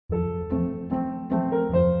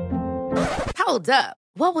Hold up.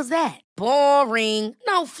 What was that? Boring.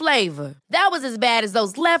 No flavor. That was as bad as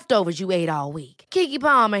those leftovers you ate all week. Keke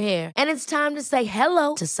Palmer here. And it's time to say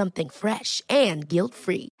hello to something fresh and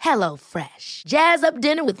guilt-free. Hello Fresh. Jazz up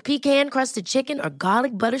dinner with pecan-crusted chicken or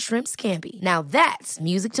garlic butter shrimp scampi. Now that's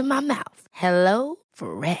music to my mouth. Hello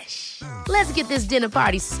Fresh. Let's get this dinner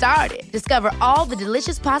party started. Discover all the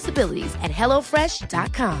delicious possibilities at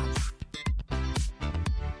hellofresh.com.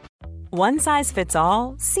 One size fits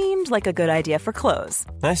all seemed like a good idea for clothes.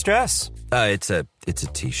 Nice dress. It's a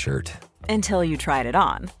t-shirt. Until you tried it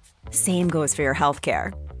on. Same goes for your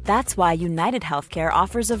healthcare. That's why United Healthcare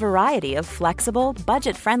offers a variety of flexible,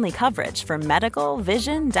 budget-friendly coverage for medical,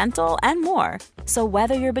 vision, dental, and more. So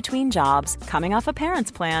whether you're between jobs, coming off a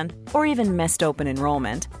parent's plan, or even missed open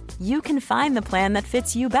enrollment, you can find the plan that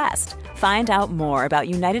fits you best. Find out more about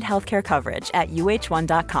United Healthcare coverage at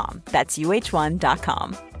uh1.com. That's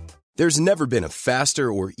uh1.com. There's never been a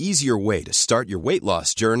faster or easier way to start your weight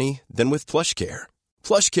loss journey than with PlushCare.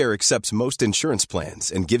 PlushCare accepts most insurance plans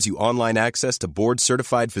and gives you online access to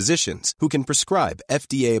board-certified physicians who can prescribe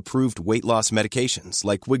FDA-approved weight loss medications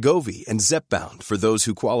like Wegovy and Zepbound for those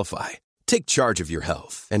who qualify. Take charge of your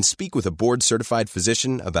health and speak with a board-certified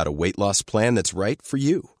physician about a weight loss plan that's right for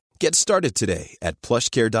you. Get started today at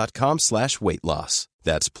plushcare.com/weight loss.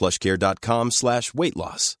 That's plushcare.com/weight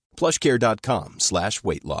loss.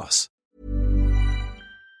 plushcare.com/weight loss.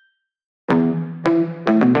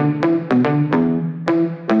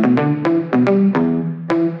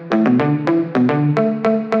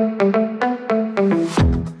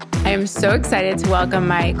 I am so excited to welcome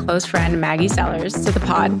my close friend, Maggie Sellers, to the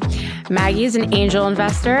pod. Maggie is an angel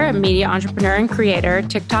investor, media entrepreneur and creator,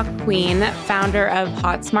 TikTok queen, founder of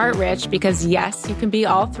Hot, Smart, Rich, because yes, you can be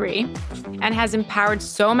all three, and has empowered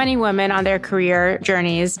so many women on their career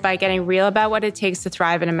journeys by getting real about what it takes to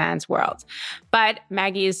thrive in a man's world. But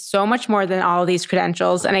Maggie is so much more than all of these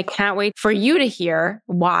credentials, and I can't wait for you to hear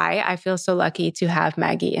why I feel so lucky to have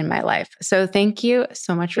Maggie in my life. So thank you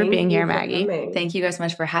so much for being here, Maggie. Thank you guys so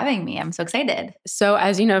much for having me. I'm so excited. So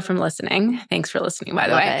as you know from listening, thanks for listening, by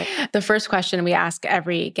the way. The first question we ask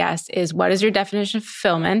every guest is, what is your definition of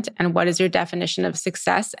fulfillment and what is your definition of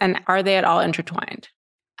success? And are they at all intertwined?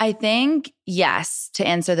 I think, yes, to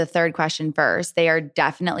answer the third question first, they are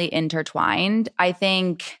definitely intertwined. I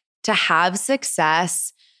think to have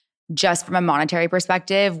success just from a monetary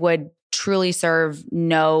perspective would truly serve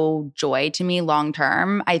no joy to me long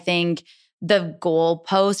term. I think the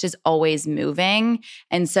goalpost is always moving.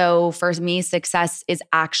 And so for me, success is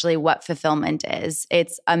actually what fulfillment is.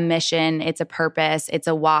 It's a mission, it's a purpose, it's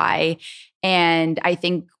a why. And I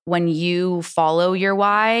think when you follow your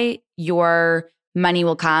why, your money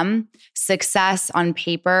will come. Success on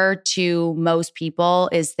paper to most people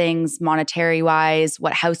is things monetary wise,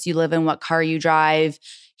 what house you live in, what car you drive,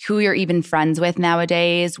 who you're even friends with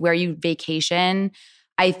nowadays, where you vacation.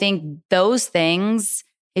 I think those things,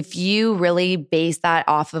 if you really base that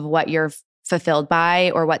off of what you're fulfilled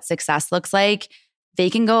by or what success looks like, they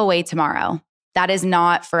can go away tomorrow. That is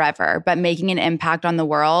not forever, but making an impact on the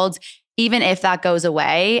world, even if that goes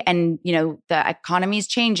away and, you know, the economy is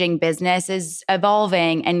changing, business is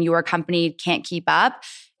evolving, and your company can't keep up,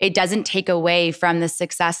 it doesn't take away from the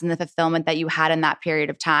success and the fulfillment that you had in that period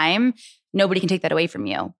of time. Nobody can take that away from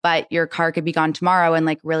you, but your car could be gone tomorrow. And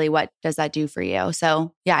like, really, what does that do for you?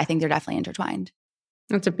 So yeah, I think they're definitely intertwined.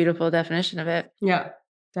 That's a beautiful definition of it. Yeah,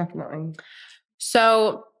 definitely.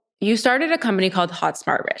 So you started a company called Hot,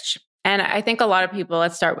 Smart, Rich. And I think a lot of people,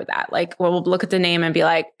 let's start with that. Like, we'll look at the name and be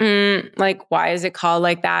like, like, why is it called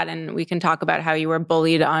like that? And we can talk about how you were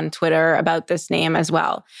bullied on Twitter about this name as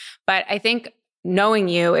well. But I think knowing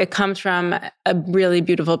you, it comes from a really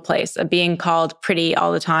beautiful place of being called pretty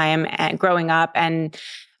all the time and growing up. And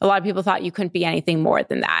a lot of people thought you couldn't be anything more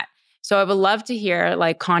than that. So I would love to hear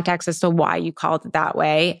like context as to why you called it that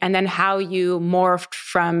way, and then how you morphed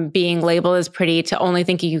from being labeled as pretty to only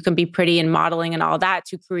thinking you can be pretty and modeling and all that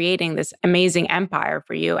to creating this amazing empire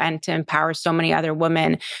for you and to empower so many other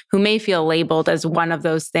women who may feel labeled as one of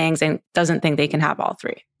those things and doesn't think they can have all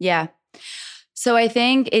three. Yeah. So I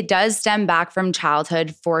think it does stem back from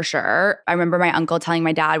childhood for sure. I remember my uncle telling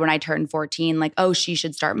my dad when I turned 14, like, oh, she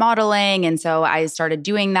should start modeling. And so I started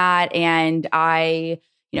doing that. And I,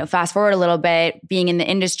 fast forward a little bit, being in the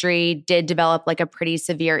industry, did develop like a pretty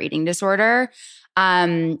severe eating disorder.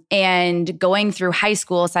 And going through high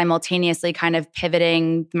school, simultaneously kind of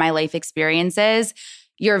pivoting my life experiences,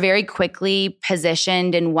 you're very quickly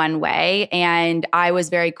positioned in one way. And I was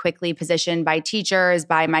very quickly positioned by teachers,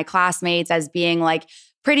 by my classmates as being like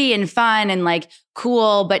pretty and fun and like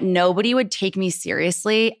cool, but nobody would take me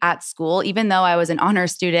seriously at school. Even though I was an honor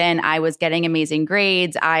student, I was getting amazing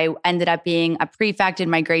grades. I ended up being a prefect in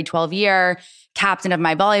my grade 12 year, captain of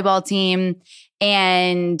my volleyball team.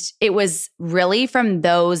 And it was really from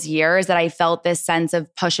those years that I felt this sense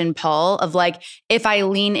of push and pull of like, if I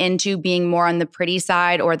lean into being more on the pretty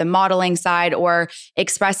side or the modeling side or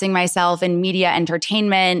expressing myself in media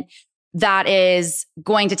entertainment, that is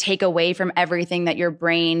going to take away from everything that your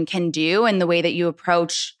brain can do and the way that you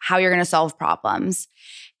approach how you're going to solve problems.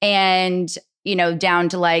 And, down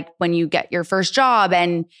to like when you get your first job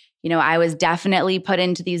and, I was definitely put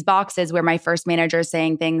into these boxes where my first manager is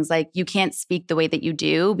saying things like, you can't speak the way that you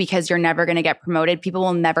do because you're never going to get promoted. People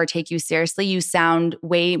will never take you seriously. You sound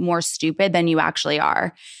way more stupid than you actually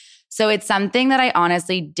are. So it's something that I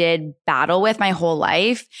honestly did battle with my whole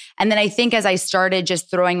life. And then I think as I started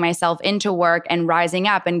just throwing myself into work and rising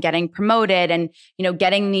up and getting promoted and,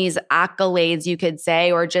 getting these accolades, you could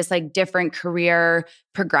say, or just like different career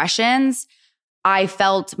progressions, I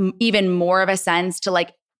felt even more of a sense to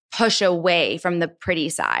like push away from the pretty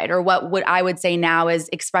side, or what I would say now is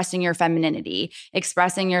expressing your femininity,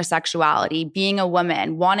 expressing your sexuality, being a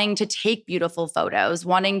woman, wanting to take beautiful photos,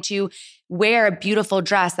 wanting to wear a beautiful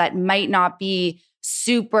dress that might not be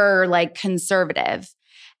super like conservative.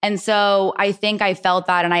 And so I think I felt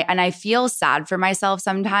that, and I feel sad for myself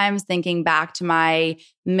sometimes thinking back to my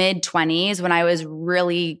mid-20s when I was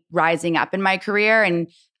really rising up in my career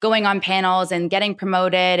and going on panels and getting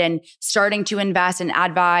promoted and starting to invest and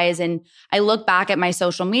advise. And I look back at my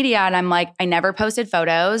social media and I'm like, I never posted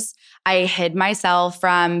photos. I hid myself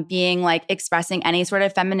from being like expressing any sort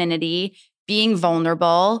of femininity, being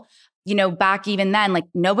vulnerable. Back even then, like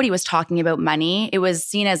nobody was talking about money. It was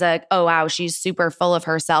seen as oh, wow, she's super full of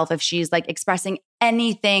herself if she's like expressing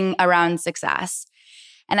anything around success.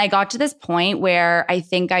 And I got to this point where I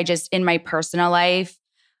think I just, in my personal life,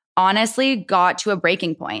 honestly got to a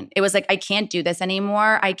breaking point. It was like, I can't do this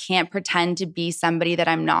anymore. I can't pretend to be somebody that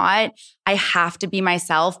I'm not. I have to be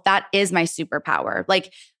myself. That is my superpower.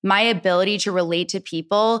 Like my ability to relate to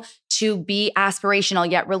people, to be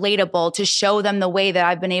aspirational yet relatable, to show them the way that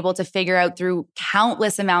I've been able to figure out through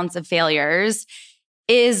countless amounts of failures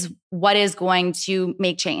is what is going to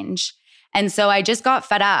make change. And so I just got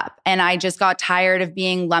fed up and I just got tired of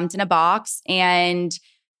being lumped in a box and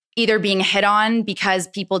either being hit on because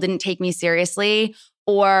people didn't take me seriously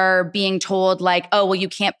or being told like, oh, well, you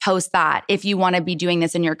can't post that if you want to be doing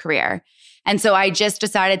this in your career. And so I just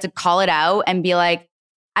decided to call it out and be like,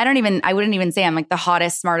 I wouldn't even say I'm like the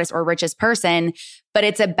hottest, smartest, or richest person, but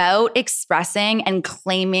it's about expressing and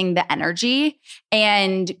claiming the energy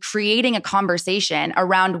and creating a conversation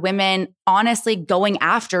around women honestly going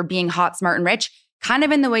after being hot, smart, and rich, kind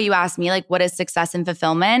of in the way you asked me, like, what is success and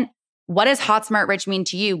fulfillment? What does hot, smart, rich mean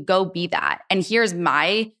to you? Go be that. And here's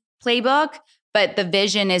my playbook. But the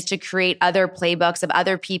vision is to create other playbooks of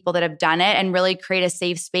other people that have done it and really create a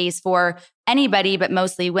safe space for anybody, but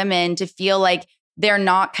mostly women, to feel like they're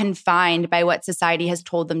not confined by what society has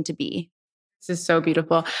told them to be. This is so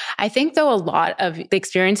beautiful. I think though a lot of the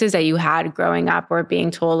experiences that you had growing up or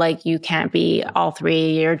being told like you can't be all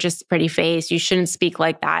three, you're just pretty face, you shouldn't speak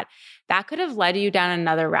like that. That could have led you down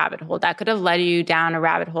another rabbit hole. That could have led you down a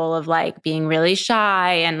rabbit hole of like being really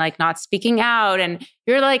shy and like not speaking out. And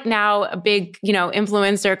you're like now a big,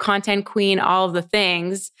 influencer, content queen, all of the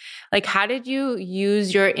things. Like, how did you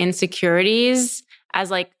use your insecurities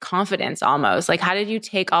as like confidence almost? Like, how did you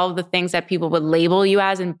take all of the things that people would label you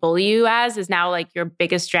as and bully you as is now like your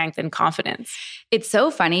biggest strength and confidence? It's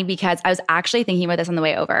so funny because I was actually thinking about this on the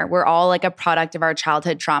way over. We're all like a product of our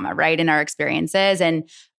childhood trauma, right? And our experiences. And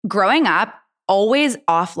growing up, always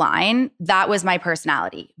offline, that was my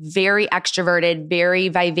personality. Very extroverted, very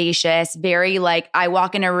vivacious, very like I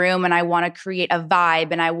walk in a room and I want to create a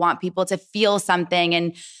vibe and I want people to feel something.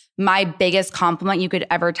 And my biggest compliment you could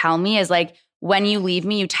ever tell me is like, when you leave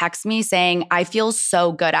me, you text me saying, I feel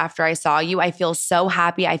so good after I saw you. I feel so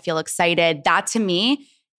happy. I feel excited. That to me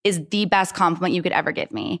is the best compliment you could ever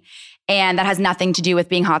give me. And that has nothing to do with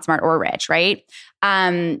being hot, smart, or rich, right?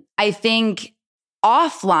 I think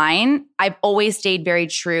offline, I've always stayed very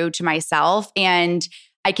true to myself. And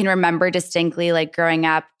I can remember distinctly, like growing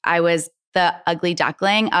up, I was the ugly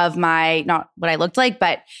duckling of not what I looked like,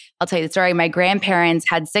 but I'll tell you the story. My grandparents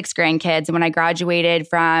had 6 grandkids. And when I graduated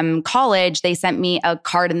from college, they sent me a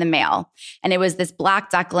card in the mail. And it was this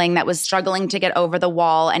black duckling that was struggling to get over the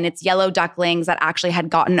wall. And it's yellow ducklings that actually had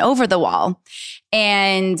gotten over the wall.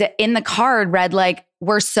 And in the card read like,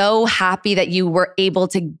 we're so happy that you were able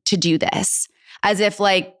to do this. As if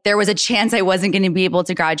like there was a chance I wasn't going to be able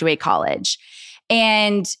to graduate college.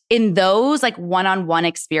 And in those like one-on-one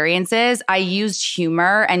experiences, I used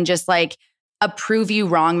humor and just like a prove you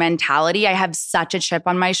wrong mentality. I have such a chip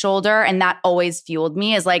on my shoulder, and that always fueled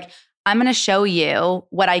me is like, I'm going to show you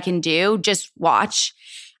what I can do. Just watch.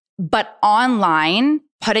 But online,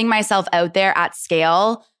 putting myself out there at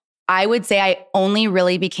scale, I would say I only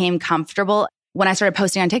really became comfortable when I started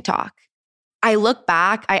posting on TikTok. I look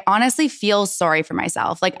back, I honestly feel sorry for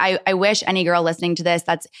myself. Like I wish any girl listening to this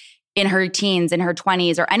that's in her teens, in her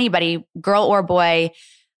 20s, or anybody, girl or boy,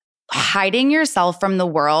 hiding yourself from the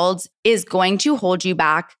world is going to hold you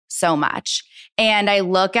back so much. And I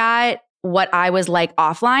look at what I was like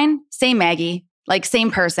offline, same Maggie, like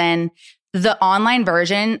same person. The online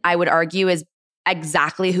version, I would argue, is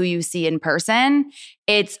exactly who you see in person.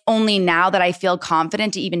 It's only now that I feel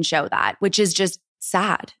confident to even show that, which is just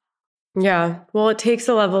sad. Yeah. Well, it takes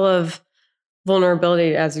a level of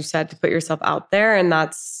vulnerability, as you said, to put yourself out there. And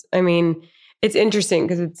that's, I mean, it's interesting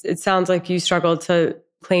because it sounds like you struggle to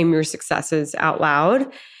claim your successes out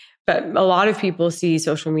loud. But a lot of people see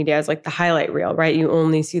social media as like the highlight reel, right? You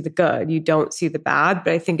only see the good, you don't see the bad.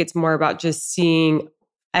 But I think it's more about just seeing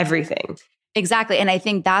everything. Exactly. And I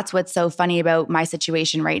think that's what's so funny about my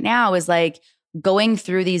situation right now is like going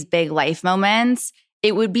through these big life moments.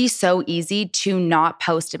 It would be so easy to not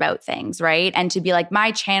post about things, right? And to be like,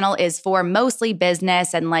 my channel is for mostly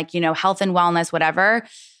business and like, you know, health and wellness, whatever.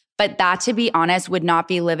 But that, to be honest, would not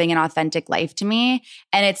be living an authentic life to me.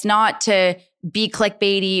 And it's not to be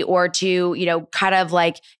clickbaity or to, you know, kind of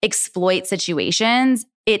like exploit situations.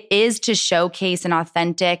 It is to showcase an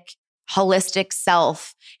authentic, holistic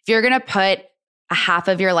self. If you're going to put a half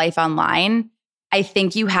of your life online, I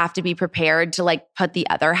think you have to be prepared to like put the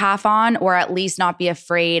other half on, or at least not be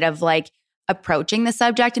afraid of like approaching the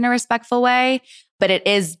subject in a respectful way. But it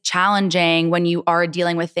is challenging when you are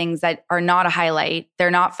dealing with things that are not a highlight.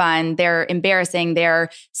 They're not fun. They're embarrassing. They're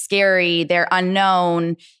scary. They're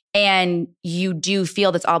unknown. And you do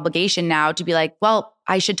feel this obligation now to be like, well,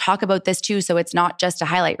 I should talk about this too. So it's not just a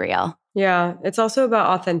highlight reel. Yeah. It's also about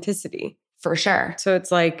authenticity. For sure. So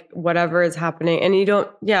it's like whatever is happening. And you don't,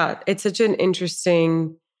 it's such an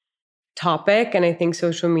interesting topic. And I think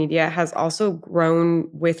social media has also grown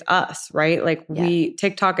with us, right? Like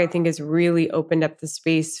TikTok, I think, has really opened up the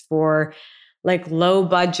space for like low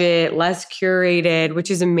budget, less curated, which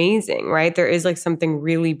is amazing, right? There is like something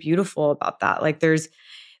really beautiful about that. Like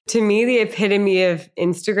to me, the epitome of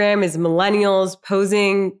Instagram is millennials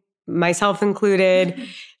posing, myself included.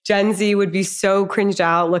 Gen Z would be so cringed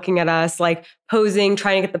out looking at us, like posing,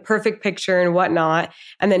 trying to get the perfect picture and whatnot.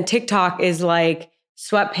 And then TikTok is like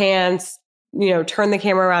sweatpants, you know, turn the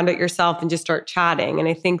camera around at yourself and just start chatting. And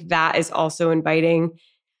I think that is also inviting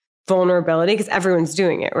vulnerability because everyone's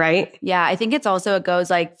doing it, right? Yeah, I think it goes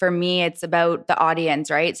like, for me, it's about the audience,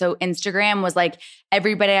 right? So Instagram was like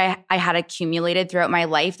everybody I had accumulated throughout my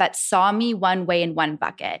life that saw me one way in one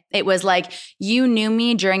bucket. It was like, you knew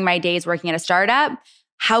me during my days working at a startup.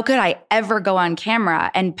 How could I ever go on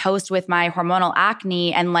camera and post with my hormonal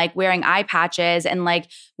acne and like wearing eye patches and like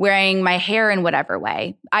wearing my hair in whatever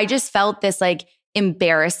way? I just felt this like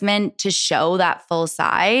embarrassment to show that full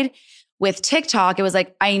side. With TikTok, it was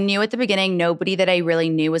like, I knew at the beginning, nobody that I really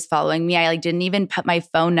knew was following me. I like didn't even put my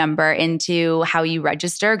phone number into how you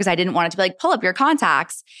register because I didn't want it to be like, pull up your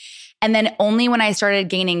contacts. And then only when I started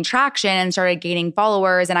gaining traction and started gaining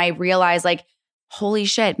followers and I realized like, holy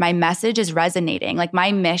shit, my message is resonating. Like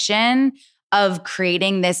my mission of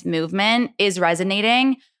creating this movement is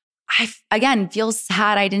resonating. I, again, feel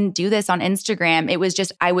sad I didn't do this on Instagram. It was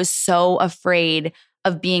just, I was so afraid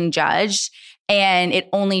of being judged. And it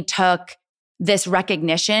only took this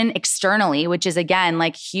recognition externally, which is again,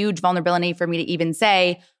 like huge vulnerability for me to even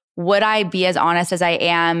say, would I be as honest as I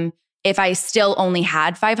am if I still only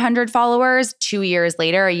had 500 followers 2 years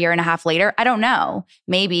later, a year and a half later? I don't know,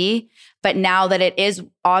 maybe. But now that it is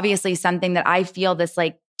obviously something that I feel this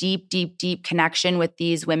like deep, deep, deep connection with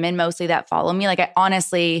these women mostly that follow me. Like I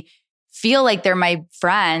honestly feel like they're my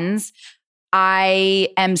friends. I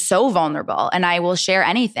am so vulnerable and I will share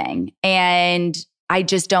anything. And I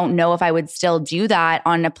just don't know if I would still do that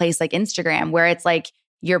on a place like Instagram where it's like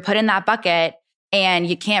you're put in that bucket and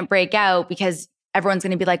you can't break out because everyone's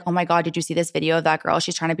going to be like, oh my God, did you see this video of that girl?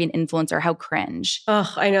 She's trying to be an influencer. How cringe.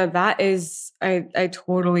 Oh, I know. That is, I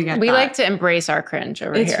totally get that. We like to embrace our cringe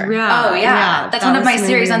over here. Yeah, oh yeah. That's one of my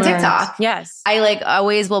series on TikTok. Yes. I like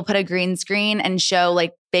always will put a green screen and show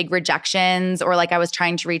like big rejections, or like I was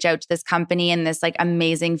trying to reach out to this company and this like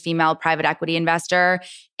amazing female private equity investor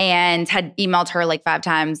and had emailed her like 5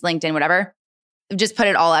 times, LinkedIn, whatever. Just put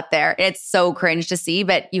it all up there. It's so cringe to see,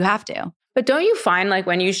 but you have to. But don't you find like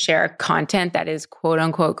when you share content that is quote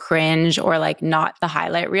unquote cringe or like not the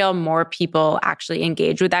highlight reel, more people actually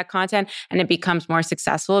engage with that content and it becomes more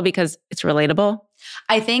successful because it's relatable?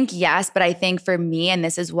 I think yes, but I think for me, and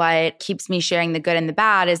this is what keeps me sharing the good and the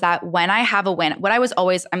bad, is that when I have a win,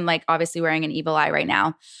 I'm like obviously wearing an evil eye right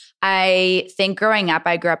now. I think growing up,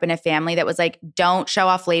 I grew up in a family that was like, don't show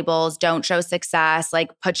off labels, don't show success,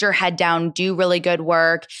 like put your head down, do really good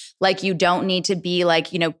work. Like you don't need to be like,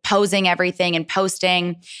 posing everything and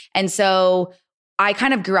posting. And so I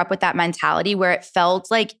kind of grew up with that mentality where it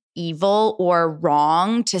felt like evil or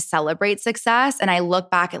wrong to celebrate success. And I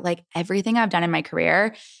look back at like everything I've done in my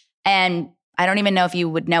career, and I don't even know if you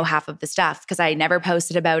would know half of the stuff because I never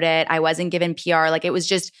posted about it. I wasn't given PR. Like it was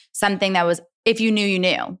just something that was, if you knew, you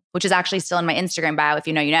knew, which is actually still in my Instagram bio. If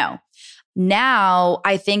you know, you know. Now,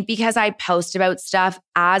 I think because I post about stuff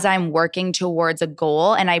as I'm working towards a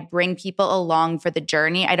goal and I bring people along for the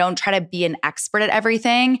journey, I don't try to be an expert at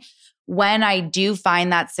everything. When I do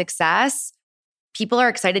find that success, people are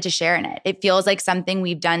excited to share in it. It feels like something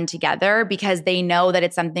we've done together because they know that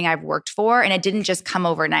it's something I've worked for and it didn't just come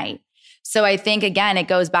overnight. So I think, again, it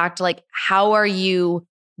goes back to like, how are you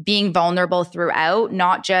being vulnerable throughout,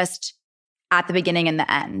 not just at the beginning and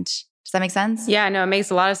the end? Does that make sense? Yeah, no, it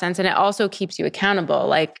makes a lot of sense. And it also keeps you accountable.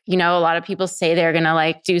 Like, a lot of people say they're going to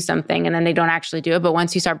like do something and then they don't actually do it. But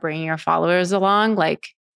once you start bringing your followers along, like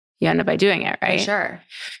you end up by doing it, right? For sure.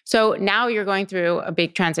 So now you're going through a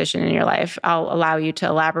big transition in your life. I'll allow you to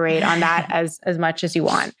elaborate on that as much as you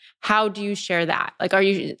want. How do you share that? Like, are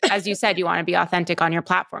you, as you said, you want to be authentic on your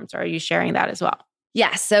platforms, or are you sharing that as well?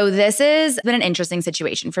 Yeah. So this has been an interesting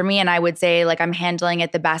situation for me. And I would say like I'm handling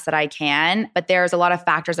it the best that I can, but there's a lot of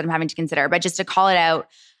factors that I'm having to consider. But just to call it out,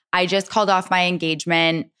 I just called off my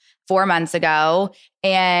engagement 4 months ago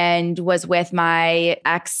and was with my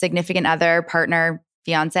ex-significant other, partner,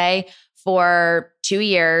 fiance for 2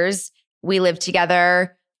 years. We lived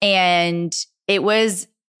together and it was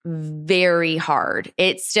very hard.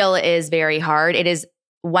 It still is very hard. It is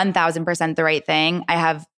 1000% the right thing. I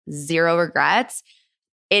have zero regrets.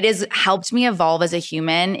 It has helped me evolve as a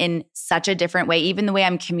human in such a different way. Even the way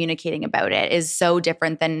I'm communicating about it is so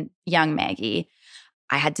different than young Maggie.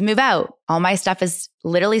 I had to move out. All my stuff is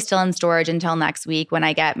literally still in storage until next week when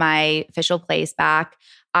I get my official place back.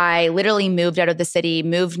 I literally moved out of the city,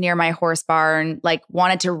 moved near my horse barn, like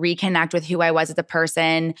wanted to reconnect with who I was as a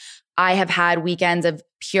person. I have had weekends of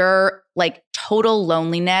pure, like total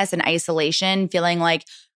loneliness and isolation, feeling like,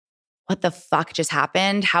 what the fuck just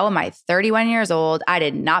happened? How am I 31 years old? I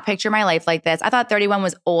did not picture my life like this. I thought 31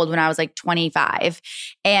 was old when I was like 25.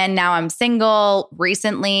 And now I'm single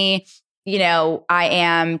recently. I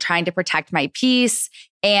am trying to protect my peace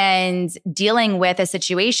and dealing with a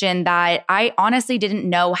situation that I honestly didn't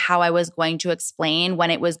know how I was going to explain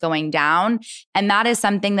when it was going down. And that is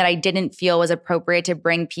something that I didn't feel was appropriate to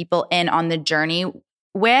bring people in on the journey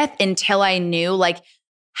with until I knew like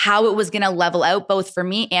how it was going to level out both for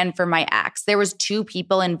me and for my ex. There was 2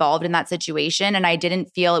 people involved in that situation, and I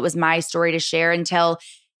didn't feel it was my story to share until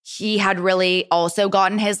he had really also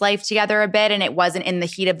gotten his life together a bit, and it wasn't in the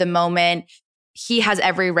heat of the moment. He has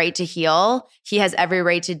every right to heal. He has every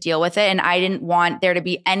right to deal with it. And I didn't want there to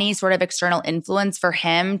be any sort of external influence for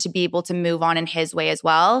him to be able to move on in his way as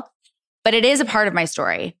well. But it is a part of my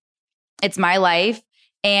story. It's my life.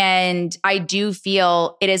 And I do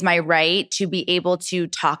feel it is my right to be able to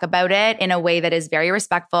talk about it in a way that is very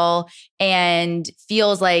respectful and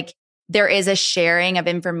feels like there is a sharing of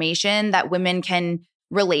information that women can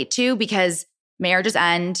relate to, because marriages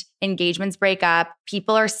end, engagements break up,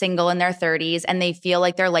 people are single in their 30s and they feel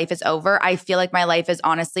like their life is over. I feel like my life is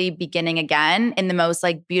honestly beginning again in the most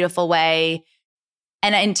like beautiful way.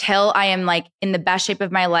 And until I am like in the best shape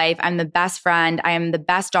of my life, I'm the best friend, I am the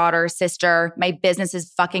best daughter, sister, my business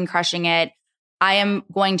is fucking crushing it. I am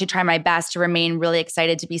going to try my best to remain really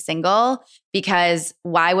excited to be single, because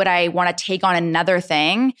why would I want to take on another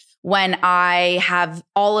thing when I have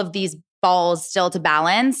all of these balls still to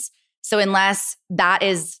balance? So unless that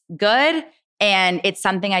is good and it's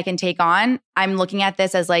something I can take on, I'm looking at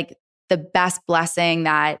this as like the best blessing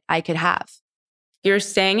that I could have. You're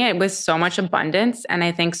saying it with so much abundance. And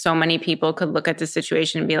I think so many people could look at the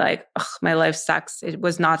situation and be like, oh, my life sucks. It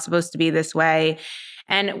was not supposed to be this way.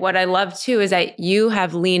 And what I love too is that you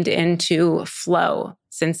have leaned into flow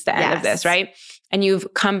since the end of this, right? And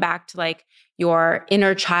you've come back to like your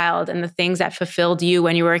inner child and the things that fulfilled you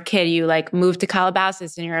when you were a kid. You like moved to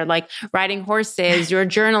Calabasas and you're like riding horses, you're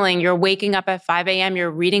journaling, you're waking up at 5 a.m.,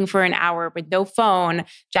 you're reading for an hour with no phone.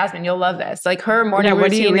 Jasmine, you'll love this. Like her morning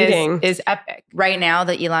routine is epic. Right now,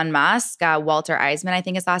 the Elon Musk, Walter Eisman, I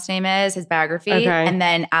think his last name is, his biography. Okay. And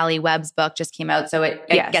then Ali Webb's book just came out. So it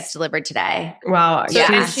gets delivered today. Wow.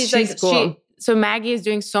 So she's cool. So Maggie is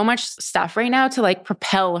doing so much stuff right now to like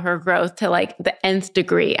propel her growth to like the nth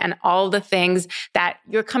degree and all the things that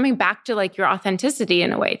you're coming back to like your authenticity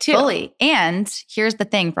in a way too. Fully. And here's the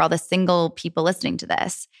thing for all the single people listening to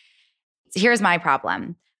this. Here's my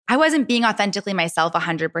problem. I wasn't being authentically myself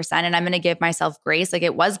 100%, and I'm going to give myself grace. Like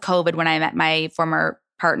it was COVID when I met my former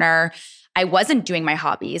partner. I wasn't doing my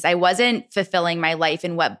hobbies. I wasn't fulfilling my life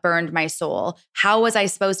in what burned my soul. How was I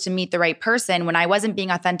supposed to meet the right person when I wasn't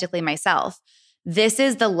being authentically myself? This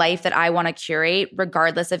is the life that I want to curate,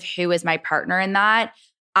 regardless of who is my partner in that.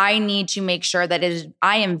 I need to make sure that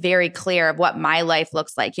I am very clear of what my life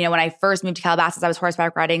looks like. You know, when I first moved to Calabasas, I was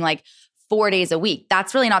horseback riding like 4 days a week.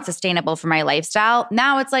 That's really not sustainable for my lifestyle.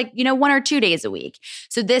 Now it's like, 1 or 2 days a week.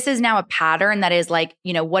 So this is now a pattern that is like,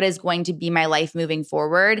 what is going to be my life moving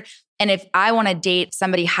forward. And if I want to date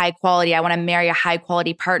somebody high quality, I want to marry a high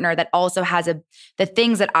quality partner that also has the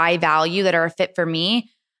things that I value that are a fit for me.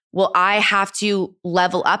 Well, I have to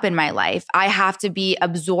level up in my life. I have to be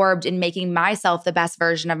absorbed in making myself the best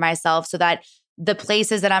version of myself so that the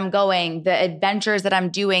places that I'm going, the adventures that I'm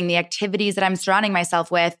doing, the activities that I'm surrounding myself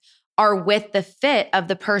with are with the fit of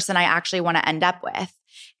the person I actually want to end up with.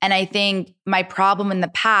 And I think my problem in the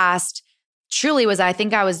past truly was, I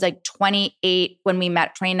think I was like 28 when we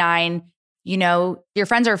met, 29. Your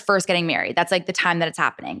friends are first getting married. That's like the time that it's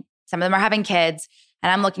happening. Some of them are having kids.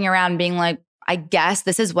 And I'm looking around being like, I guess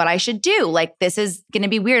this is what I should do. Like, this is going to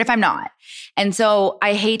be weird if I'm not. And so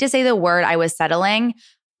I hate to say the word I was settling.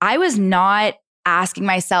 I was not asking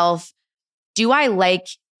myself, do I like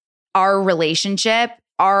our relationship,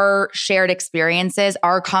 our shared experiences,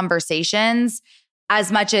 our conversations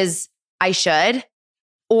as much as I should?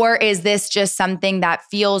 Or is this just something that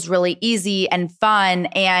feels really easy and fun,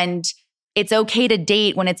 and it's okay to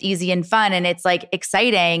date when it's easy and fun and it's like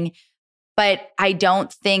exciting? But I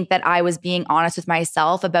don't think that I was being honest with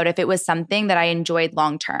myself about if it was something that I enjoyed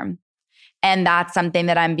long-term. And that's something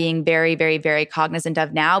that I'm being very, very, very cognizant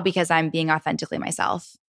of now because I'm being authentically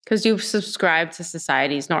myself. Because you subscribe to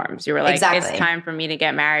society's norms. You were like, It's time for me to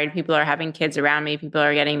get married. People are having kids around me. People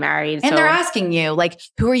are getting married. And they're asking you, like,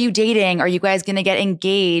 who are you dating? Are you guys going to get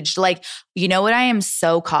engaged? Like, you know what I am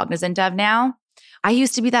so cognizant of now? I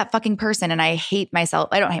used to be that fucking person and I hate myself.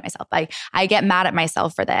 I don't hate myself. I get mad at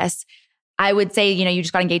myself for this. I would say, you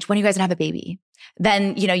just got engaged. When are you guys going to have a baby?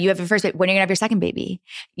 Then, you have your first baby. When are you going to have your second baby?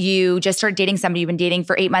 You just started dating somebody you've been dating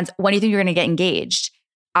for 8 months. When do you think you're going to get engaged?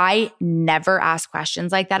 I never ask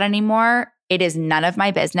questions like that anymore. It is none of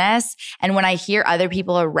my business. And when I hear other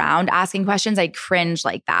people around asking questions, I cringe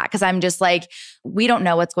like that because I'm just like, we don't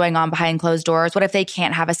know what's going on behind closed doors. What if they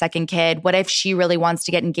can't have a second kid? What if she really wants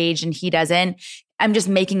to get engaged and he doesn't? I'm just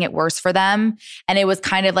making it worse for them. And it was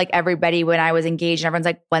kind of like everybody when I was engaged and everyone's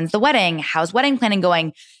like, when's the wedding? How's wedding planning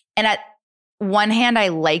going? And at one hand, I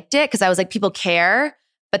liked it because I was like, people care.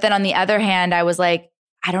 But then on the other hand, I was like,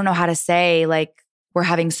 I don't know how to say, like, we're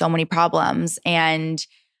having so many problems and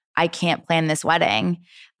I can't plan this wedding.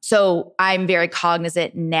 So I'm very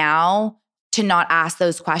cognizant now to not ask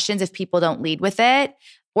those questions if people don't lead with it,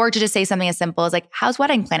 or to just say something as simple as like, how's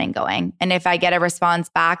wedding planning going? And if I get a response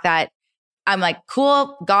back that I'm like,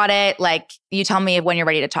 cool, got it. Like, you tell me when you're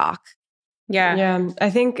ready to talk. Yeah. Yeah. I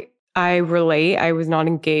think I relate. I was not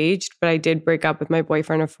engaged, but I did break up with my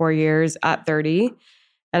boyfriend of 4 years at 30.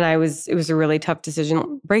 And it was a really tough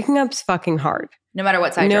decision. Breaking up's fucking hard. No matter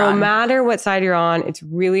what side you're on. No matter what side you're on, it's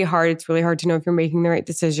really hard. It's really hard to know if you're making the right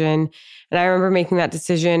decision. And I remember making that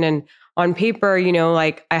decision. And on paper,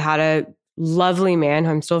 like I had a lovely man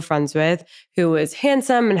who I'm still friends with, who was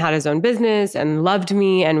handsome and had his own business and loved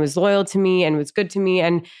me and was loyal to me and was good to me.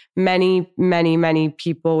 And many, many, many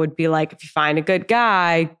people would be like, if you find a good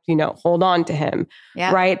guy, hold on to him.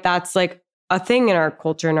 Yeah. Right? That's like a thing in our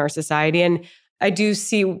culture, in our society. And I do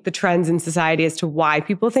see the trends in society as to why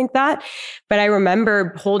people think that. But I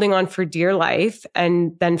remember holding on for dear life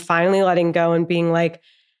and then finally letting go and being like,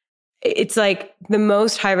 it's like the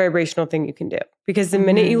most high vibrational thing you can do. Because the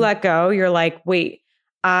minute you let go, you're like, wait,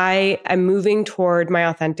 I am moving toward my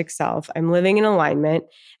authentic self. I'm living in alignment.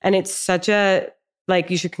 And it's such a, like,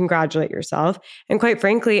 you should congratulate yourself. And quite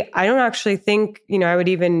frankly, I don't actually think, I would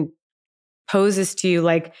even pose this to you,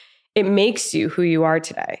 like, it makes you who you are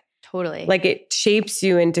today. Totally. Like it shapes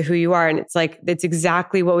you into who you are. And it's like, it's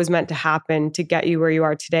exactly what was meant to happen to get you where you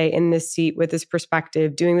are today in this seat with this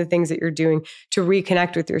perspective, doing the things that you're doing to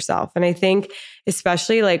reconnect with yourself. And I think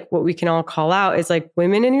especially like what we can all call out is like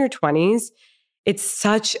women in your 20s, it's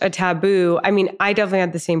such a taboo. I mean, I definitely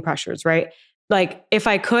had the same pressures, right? Like if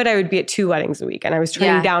I could, I would be at 2 weddings a week and I was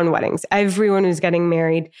turning down weddings. Everyone was getting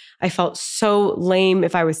married. I felt so lame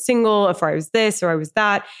if I was single, if I was this or I was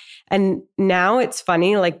that. And now it's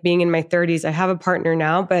funny, like being in my 30s, I have a partner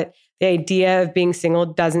now, but the idea of being single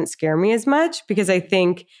doesn't scare me as much because I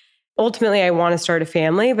think ultimately I want to start a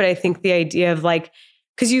family. But I think the idea of like,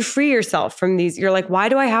 because you free yourself from these, you're like, why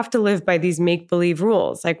do I have to live by these make-believe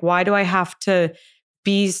rules? Like, why do I have to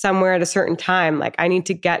be somewhere at a certain time? Like, I need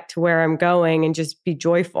to get to where I'm going and just be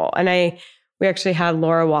joyful. And we actually had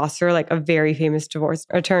Laura Wasser, like a very famous divorce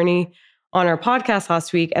attorney, on our podcast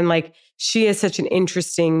last week. And like, she has such an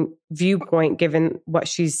interesting viewpoint given what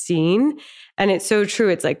she's seen. And it's so true.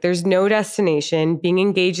 It's like, there's no destination. Being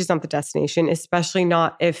engaged is not the destination, especially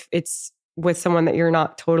not if it's with someone that you're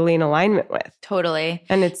not totally in alignment with. Totally.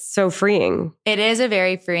 And it's so freeing. It is a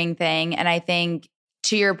very freeing thing. And I think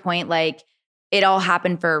to your point, like it all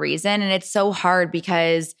happened for a reason. And it's so hard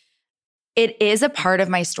because it is a part of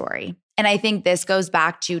my story. And I think this goes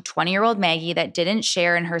back to 20-year-old Maggie that didn't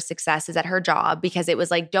share in her successes at her job because it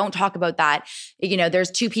was like, don't talk about that. You know,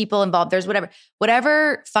 there's 2 people involved. There's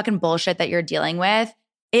whatever fucking bullshit that you're dealing with.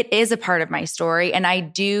 It is a part of my story. And I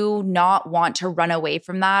do not want to run away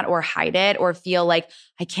from that or hide it or feel like,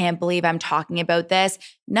 I can't believe I'm talking about this.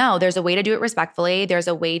 No, there's a way to do it respectfully. There's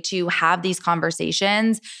a way to have these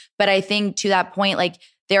conversations. But I think to that point, like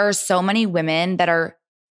there are so many women that are,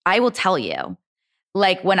 I will tell you,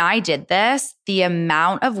 like when I did this, the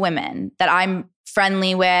amount of women that I'm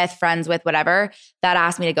friends with, whatever, that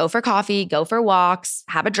asked me to go for coffee, go for walks,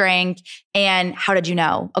 have a drink. And how did you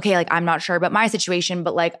know? Okay, like I'm not sure about my situation,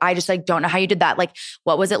 but like I just like don't know how you did that. Like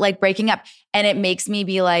what was it like breaking up? And it makes me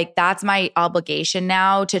be like, that's my obligation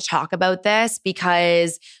now to talk about this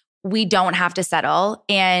because we don't have to settle.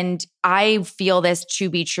 And I feel this to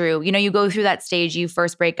be true. You know, you go through that stage, you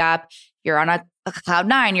first break up, you're on a cloud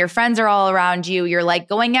 9, your friends are all around you, you're like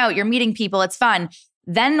going out, you're meeting people, it's fun.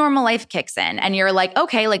 Then normal life kicks in and you're like,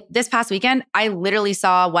 okay, like this past weekend, I literally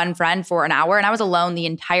saw one friend for an hour and I was alone the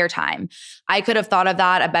entire time. I could have thought of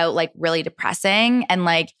that about like really depressing and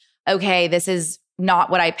like, okay, this is not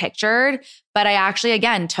what I pictured. But I actually,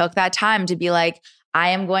 again, took that time to be like, I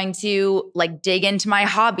am going to like dig into my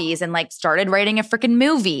hobbies and like started writing a freaking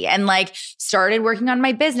movie and like started working on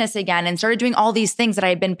my business again and started doing all these things that I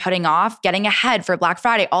had been putting off, getting ahead for Black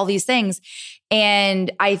Friday, all these things. And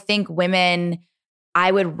I think women,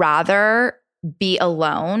 I would rather be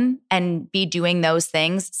alone and be doing those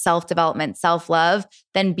things, self-development, self-love,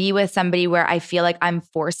 than be with somebody where I feel like I'm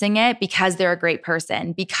forcing it because they're a great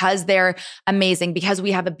person, because they're amazing, because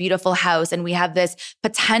we have a beautiful house and we have this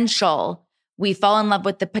potential. We fall in love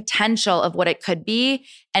with the potential of what it could be.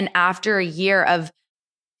 And after a year of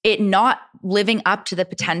it not living up to the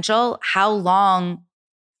potential, how long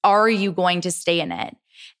are you going to stay in it?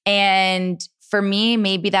 And for me,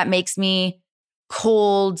 maybe that makes me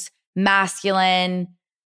cold, masculine,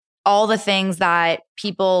 all the things that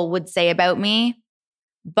people would say about me.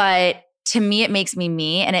 But to me, it makes me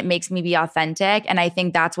me and it makes me be authentic. And I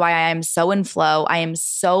think that's why I am so in flow. I am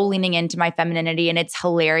so leaning into my femininity. And it's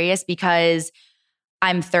hilarious because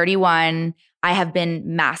I'm 31. I have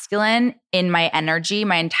been masculine in my energy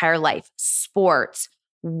my entire life. Sports,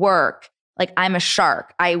 work, like I'm a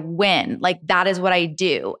shark. I win. Like that is what I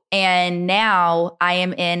do. And now I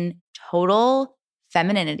am in total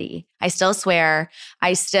femininity. I still swear.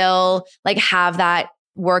 I still like have that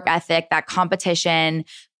work ethic, that competition,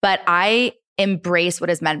 but I embrace what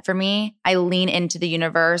is meant for me. I lean into the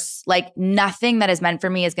universe. Like nothing that is meant for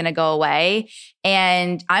me is going to go away.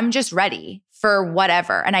 And I'm just ready for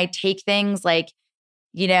whatever. And I take things like,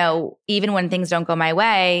 you know, even when things don't go my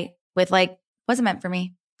way with like, wasn't meant for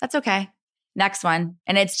me. That's okay. Next one.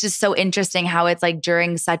 And it's just so interesting how it's like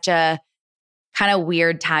during such a kind of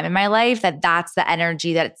weird time in my life that's the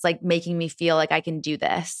energy that's like making me feel like I can do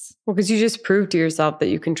this. Well, because you just proved to yourself that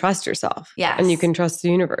you can trust yourself. Yes. And you can trust the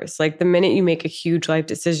universe. Like the minute you make a huge life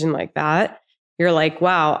decision like that, you're like,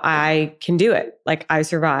 wow, I can do it. Like I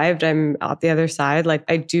survived. I'm out the other side. Like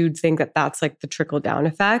I do think that that's like the trickle down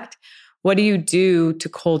effect. What do you do to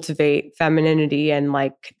cultivate femininity and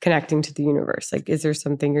like connecting to the universe? Like, is there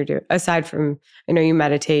something you're doing aside from, I know you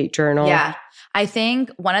meditate, journal? Yeah. I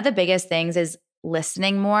think one of the biggest things is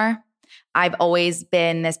listening more. I've always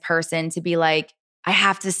been this person to be like, I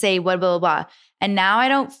have to say blah, blah, blah. And now I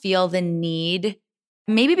don't feel the need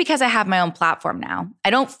maybe because I have my own platform now, I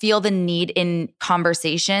don't feel the need in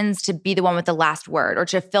conversations to be the one with the last word or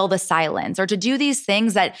to fill the silence or to do these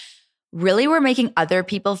things that really were making other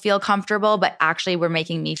people feel comfortable, but actually were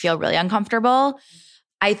making me feel really uncomfortable.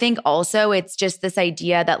 I think also it's just this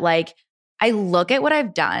idea that like, I look at what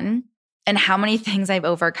I've done and how many things I've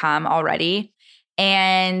overcome already.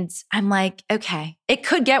 And I'm like, okay, it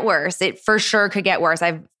could get worse. It for sure could get worse.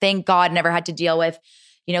 I've, thank God, never had to deal with,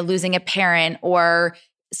 losing a parent or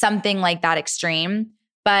something like that extreme.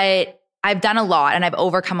 But I've done a lot and I've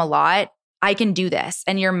overcome a lot. I can do this.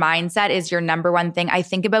 And your mindset is your number one thing. I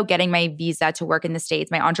think about getting my visa to work in the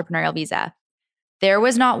States, my entrepreneurial visa. There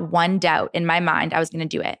was not one doubt in my mind I was going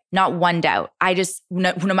to do it. Not one doubt. I just,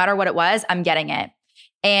 no matter what it was, I'm getting it.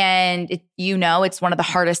 And it's one of the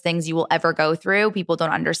hardest things you will ever go through. People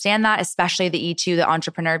don't understand that, especially the E2, the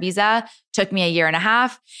entrepreneur visa. Took me a year and a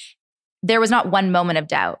half. There was not one moment of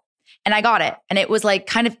doubt. And I got it. And it was like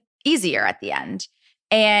kind of easier at the end.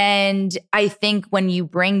 And I think when you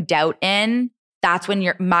bring doubt in, that's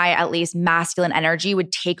when my at least masculine energy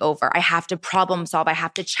would take over. I have to problem solve. I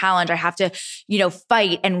have to challenge. I have to,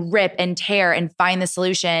 fight and rip and tear and find the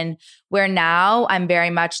solution. Where now I'm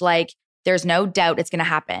very much like, there's no doubt it's going to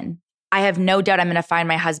happen. I have no doubt I'm going to find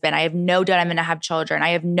my husband. I have no doubt I'm going to have children. I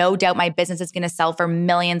have no doubt my business is going to sell for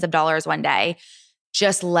millions of dollars one day.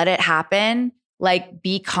 Just let it happen. Like,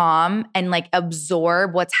 be calm and like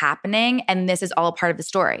absorb what's happening. And this is all a part of the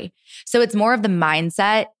story. So it's more of the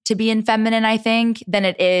mindset to be in feminine, I think, than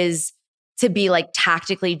it is to be like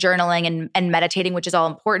tactically journaling and meditating, which is all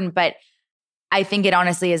important. But I think it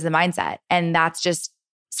honestly is the mindset. And that's just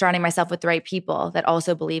surrounding myself with the right people that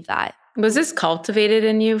also believe that. Was this cultivated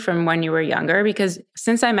in you from when you were younger? Because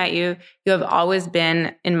since I met you, you have always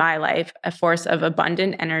been, in my life, a force of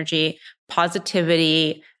abundant energy,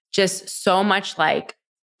 positivity, just so much like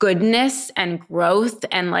goodness and growth.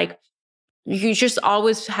 And like, you just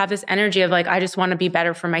always have this energy of like, I just want to be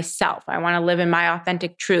better for myself. I want to live in my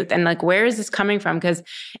authentic truth. And like, where is this coming from? Because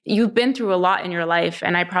you've been through a lot in your life,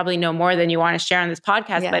 and I probably know more than you want to share on this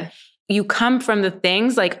podcast, but you come from the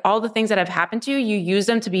things, like all the things that have happened to you, you use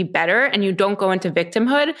them to be better, and you don't go into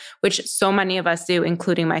victimhood, which so many of us do,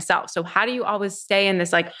 including myself. So how do you always stay in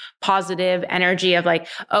this like positive energy of like,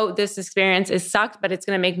 oh, this experience is sucked, but it's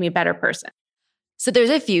going to make me a better person? So there's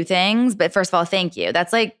a few things, but first of all, thank you.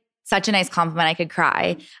 That's like such a nice compliment. I could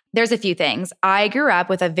cry. There's a few things. I grew up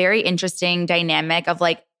with a very interesting dynamic of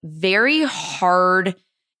like very hard,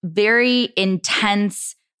 very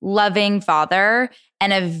intense, loving father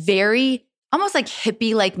and a very almost like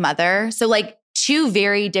hippie-like mother. So like two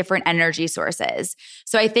very different energy sources.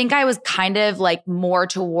 So I think I was kind of like more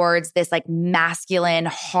towards this like masculine,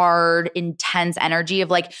 hard, intense energy of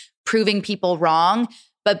like proving people wrong,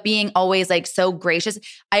 but being always like so gracious.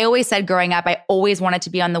 I always said growing up, I always wanted to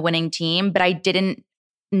be on the winning team, but I didn't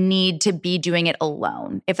need to be doing it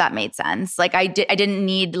alone, if that made sense. Like I didn't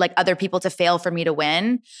need like other people to fail for me to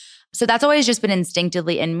win. So that's always just been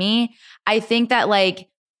instinctively in me. I think that like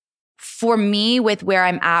for me with where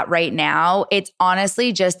I'm at right now, it's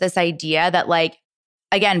honestly just this idea that like,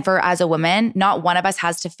 again, as a woman, not one of us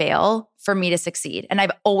has to fail for me to succeed. And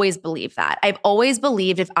I've always believed that. I've always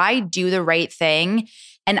believed if I do the right thing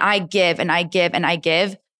and I give and I give and I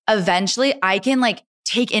give, eventually I can like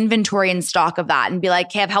take inventory and stock of that and be like,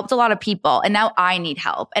 okay, I've helped a lot of people and now I need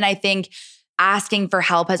help. And I think asking for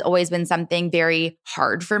help has always been something very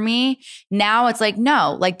hard for me. Now it's like,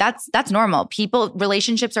 no, like that's normal.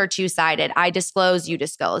 Relationships are two-sided. I disclose, you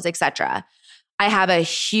disclose, etc. I have a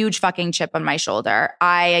huge fucking chip on my shoulder.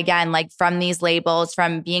 Again, like from these labels,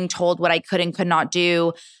 from being told what I could and could not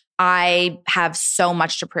do, I have so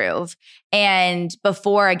much to prove. And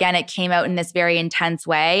before, again, it came out in this very intense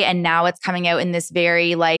way. And now it's coming out in this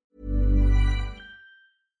very like.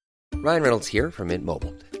 Ryan Reynolds here from Mint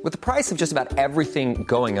Mobile. With the price of just about everything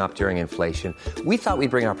going up during inflation, we thought we'd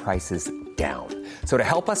bring our prices down. So to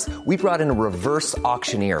help us, we brought in a reverse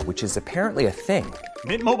auctioneer, which is apparently a thing.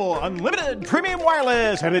 Mint Mobile Unlimited Premium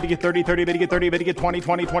Wireless. How to get 30, 30, bit to get 30, bit to get 20,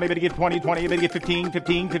 20, 20, bit to get 20, 20, bit to get 15,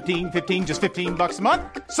 15, 15, 15, just $15 a month?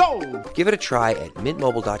 Sold! Give it a try at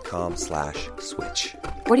mintmobile.com/switch.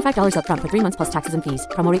 $45 up front for 3 months plus taxes and fees.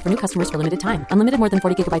 Promo rate for new customers for limited time. Unlimited more than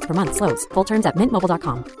 40 gigabytes per month. Slows full terms at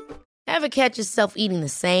mintmobile.com. Ever catch yourself eating the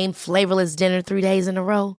same flavorless dinner 3 days in a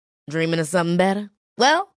row? Dreaming of something better?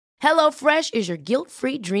 Well, HelloFresh is your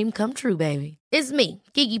guilt-free dream come true, baby. It's me,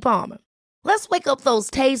 Keke Palmer. Let's wake up those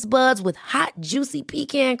taste buds with hot, juicy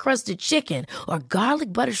pecan-crusted chicken or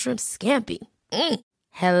garlic butter shrimp scampi.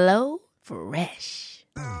 Hello Fresh.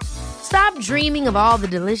 Stop dreaming of all the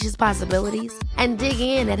delicious possibilities and dig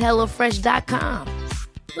in at HelloFresh.com.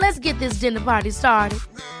 Let's get this dinner party started.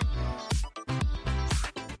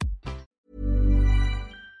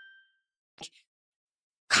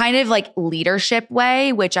 Kind of like leadership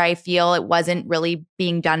way, which I feel it wasn't really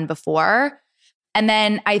being done before. And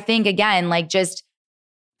then I think, again, like just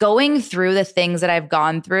going through the things that I've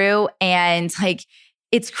gone through, and like,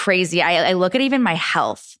 it's crazy. I look at even my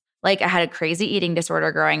health. Like, I had a crazy eating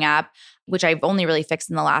disorder growing up, which I've only really fixed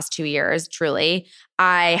in the last 2 years, truly.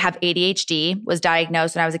 I have ADHD, was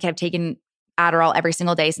diagnosed when I was a kid. I've taken Adderall every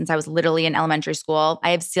single day since I was literally in elementary school.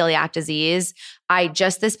 I have celiac disease. I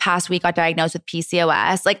just this past week got diagnosed with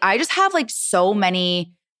PCOS. Like, I just have like so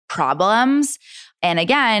many problems. And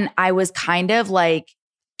again, I was kind of like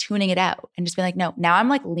tuning it out and just being like, no, now I'm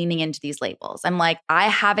like leaning into these labels. I'm like, I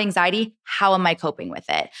have anxiety. How am I coping with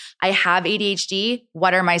it? I have ADHD.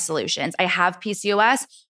 What are my solutions? I have PCOS.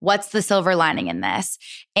 What's the silver lining in this?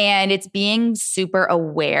 And it's being super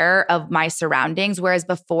aware of my surroundings. Whereas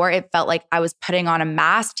before it felt like I was putting on a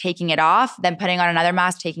mask, taking it off, then putting on another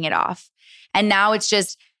mask, taking it off. And now it's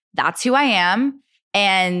just, that's who I am.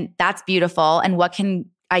 And that's beautiful. And what can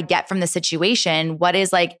I get from the situation? What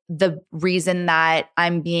is like the reason that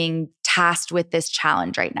I'm being tasked with this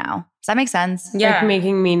challenge right now? Does that make sense? Yeah. Like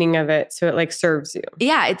making meaning of it so it like serves you.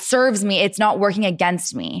 Yeah, it serves me. It's not working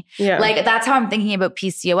against me. Yeah. Like, that's how I'm thinking about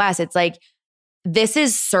PCOS. It's like, this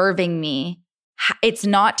is serving me. It's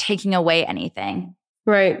not taking away anything.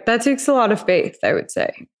 Right. That takes a lot of faith, I would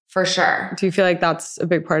say. For sure. Do you feel like that's a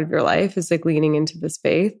big part of your life, is like leaning into this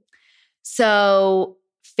faith? So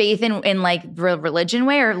faith in like the religion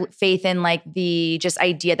way, or faith in like the just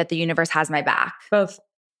idea that the universe has my back? Both.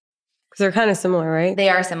 Because they're kind of similar, right? They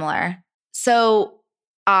are similar. So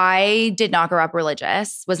I did not grow up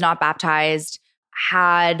religious, was not baptized,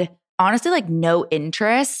 had honestly like no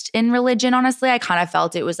interest in religion, honestly. I kind of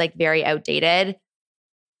felt it was like very outdated.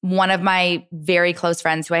 One of my very close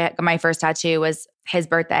friends who I got my first tattoo was his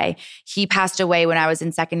birthday. He passed away when I was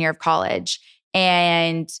in second year of college.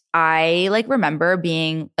 And I like remember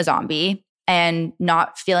being a zombie and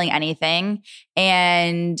not feeling anything.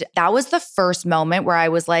 And that was the first moment where I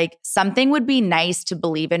was like, something would be nice to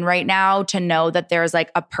believe in right now, to know that there's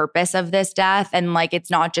like a purpose of this death and like it's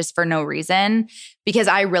not just for no reason, because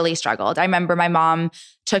I really struggled. I remember my mom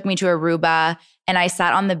took me to Aruba and I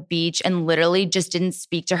sat on the beach and literally just didn't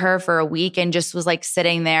speak to her for a week and just was like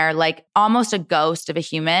sitting there like almost a ghost of a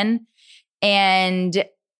human. And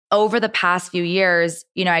over the past few years,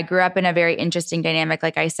 you know, I grew up in a very interesting dynamic,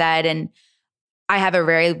 like I said, and I have a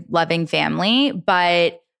very loving family,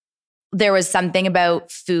 but there was something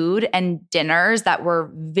about food and dinners that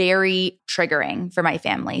were very triggering for my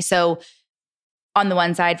family. So on the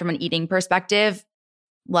one side, from an eating perspective,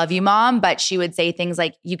 love you, Mom, but she would say things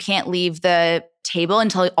like, you can't leave the table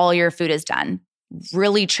until all your food is done.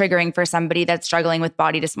 Really triggering for somebody that's struggling with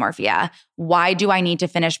body dysmorphia. Why do I need to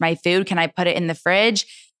finish my food? Can I put it in the fridge?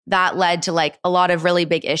 That led to like a lot of really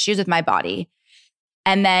big issues with my body.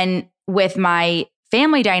 And then with my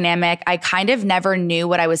family dynamic, I kind of never knew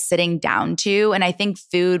what I was sitting down to. And I think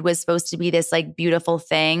food was supposed to be this like beautiful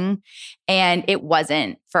thing. And it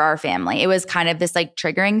wasn't for our family. It was kind of this like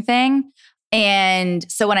triggering thing.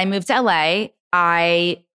 And so when I moved to LA,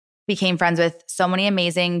 I became friends with so many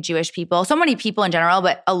amazing Jewish people, so many people in general,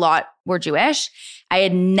 but a lot were Jewish. I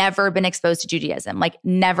had never been exposed to Judaism, like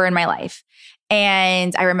never in my life.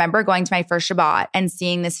 And I remember going to my first Shabbat and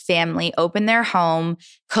seeing this family open their home,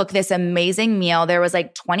 cook this amazing meal. There was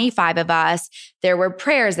like 25 of us. There were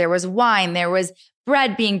prayers, there was wine, there was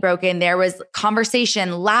bread being broken, there was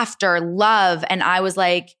conversation, laughter, love. And I was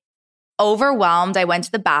like overwhelmed. I went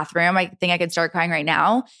to the bathroom. I think I could start crying right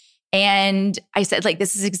now. And I said, like,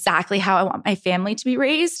 this is exactly how I want my family to be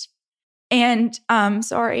raised. And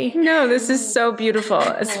sorry. No, this is so beautiful,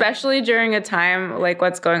 especially during a time like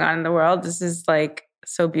what's going on in the world. This is like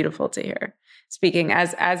so beautiful to hear, speaking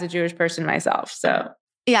as a Jewish person myself. So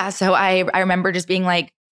yeah, so I remember just being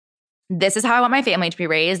like, this is how I want my family to be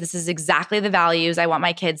raised. This is exactly the values I want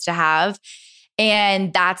my kids to have.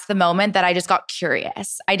 And that's the moment that I just got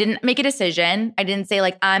curious. I didn't make a decision. I didn't say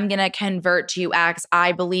like, I'm going to convert to X.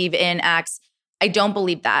 I believe in X. I don't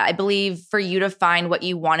believe that. I believe for you to find what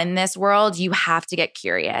you want in this world, you have to get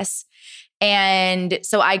curious. And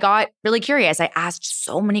so I got really curious. I asked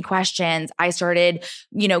so many questions. I started,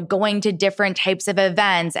 going to different types of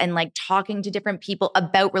events and like talking to different people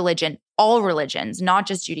about religion, all religions, not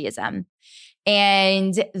just Judaism.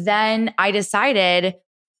 And then I decided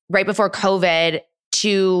right before COVID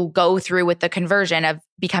to go through with the conversion of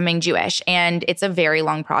becoming Jewish. And it's a very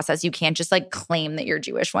long process. You can't just like claim that you're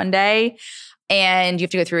Jewish one day. And you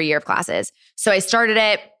have to go through a year of classes. So I started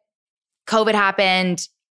it. COVID happened.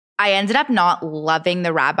 I ended up not loving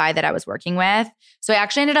the rabbi that I was working with. So I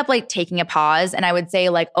actually ended up like taking a pause. And I would say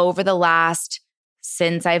like over the last,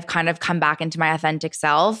 since I've kind of come back into my authentic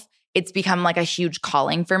self, it's become like a huge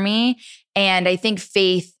calling for me. And I think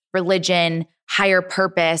faith, religion, higher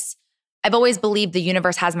purpose, I've always believed the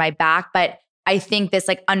universe has my back, but I think this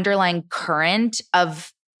like underlying current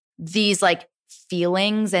of these like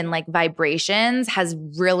feelings and like vibrations has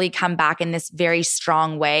really come back in this very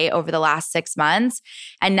strong way over the last 6 months.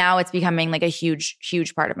 And now it's becoming like a huge,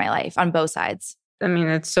 huge part of my life on both sides. I mean,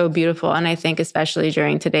 it's so beautiful. And I think especially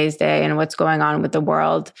during today's day and what's going on with the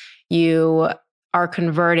world, you are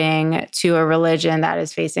converting to a religion that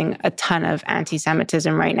is facing a ton of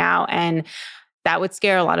anti-Semitism right now. And that would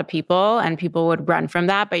scare a lot of people and people would run from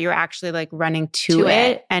that, but you're actually like running to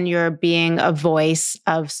it and you're being a voice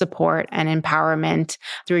of support and empowerment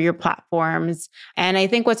through your platforms. And I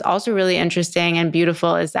think what's also really interesting and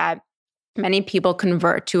beautiful is that many people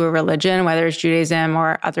convert to a religion, whether it's Judaism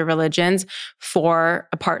or other religions, for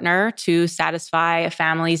a partner to satisfy a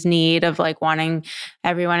family's need of like wanting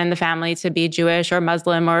everyone in the family to be Jewish or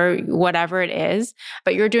Muslim or whatever it is.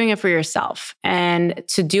 But you're doing it for yourself. And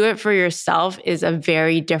to do it for yourself is a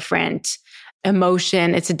very different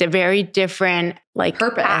emotion. It's a very different like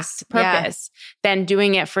purpose than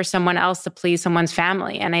doing it for someone else to please someone's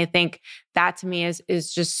family. And I think that to me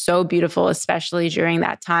is just so beautiful, especially during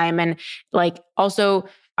that time. And like also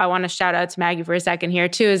I want to shout out to Maggie for a second here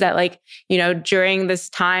too, is that like, you know, during this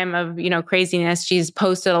time of, you know, craziness, she's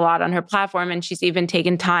posted a lot on her platform and she's even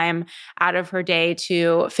taken time out of her day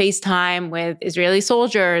to FaceTime with Israeli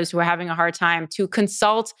soldiers who are having a hard time, to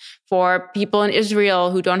consult for people in Israel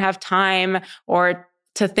who don't have time or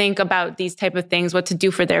to think about these type of things, what to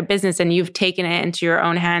do for their business. And you've taken it into your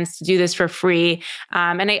own hands to do this for free.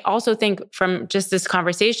 And I also think from just this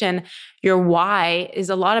conversation, your why is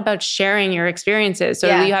a lot about sharing your experiences. So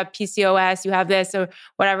you have PCOS, you have this or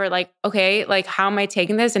whatever, like, okay, like how am I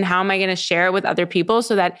taking this and how am I going to share it with other people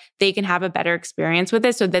so that they can have a better experience with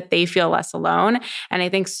it so that they feel less alone. And I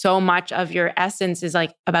think so much of your essence is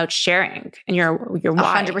like about sharing and your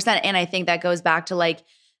why. 100%. And I think that goes back to like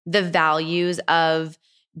the values of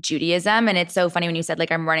Judaism. And it's so funny when you said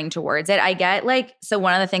like, I'm running towards it. I get like, so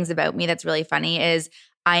one of the things about me that's really funny is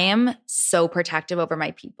I am so protective over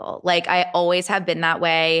my people. Like I always have been that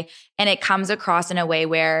way. And it comes across in a way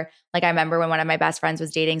where like, I remember when one of my best friends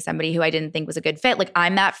was dating somebody who I didn't think was a good fit. Like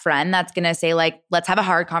I'm that friend that's going to say like, let's have a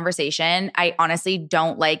hard conversation. I honestly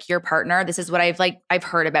don't like your partner. This is what I've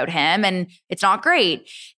heard about him and it's not great.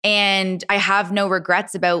 And I have no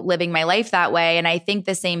regrets about living my life that way. And I think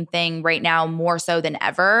the same thing right now, more so than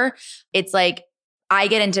ever. It's like, I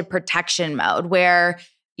get into protection mode where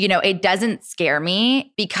you know, it doesn't scare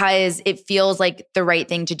me because it feels like the right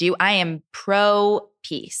thing to do. I am pro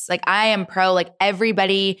peace. Like I am pro, like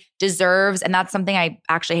everybody deserves. And that's something I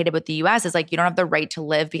actually hated with the US is like, you don't have the right to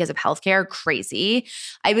live because of healthcare. Crazy.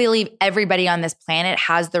 I believe everybody on this planet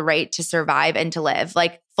has the right to survive and to live,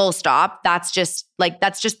 like full stop. That's just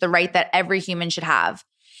the right that every human should have.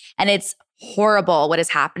 And it's horrible what is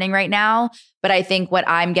happening right now. But I think what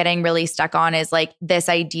I'm getting really stuck on is like this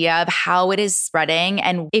idea of how it is spreading.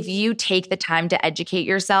 And if you take the time to educate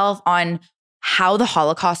yourself on how the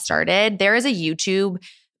Holocaust started, there is a YouTube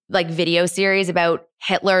like video series about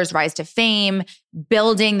Hitler's rise to fame,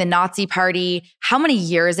 building the Nazi party, how many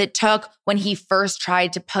years it took when he first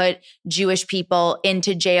tried to put Jewish people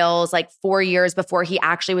into jails, like 4 years before he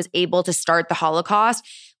actually was able to start the Holocaust.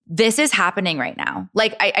 This is happening right now.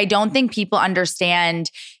 Like, I don't think people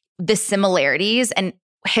understand the similarities, and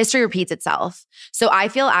history repeats itself. So I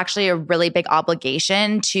feel actually a really big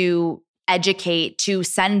obligation to educate, to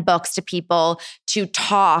send books to people, to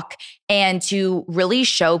talk, and to really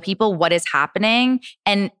show people what is happening.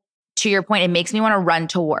 And to your point, it makes me want to run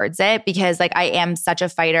towards it because like I am such a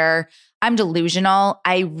fighter. I'm delusional.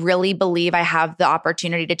 I really believe I have the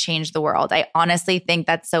opportunity to change the world. I honestly think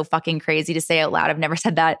that's so fucking crazy to say out loud. I've never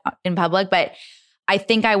said that in public, but I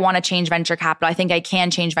think I want to change venture capital. I think I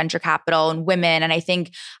can change venture capital and women. And I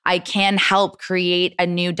think I can help create a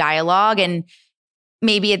new dialogue. And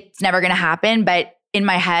maybe it's never going to happen, but in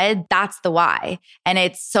my head, that's the why. And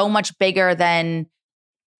it's so much bigger than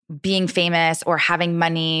being famous or having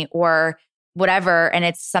money or whatever. And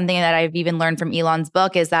it's something that I've even learned from Elon's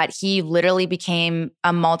book is that he literally became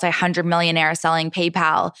a multi-hundred millionaire selling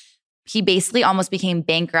PayPal. He basically almost became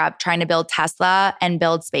bankrupt trying to build Tesla and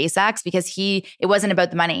build SpaceX because it wasn't about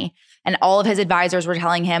the money. And all of his advisors were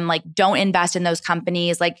telling him like, don't invest in those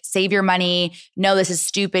companies, like save your money. No, this is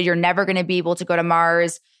stupid. You're never going to be able to go to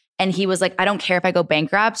Mars. And he was like, I don't care if I go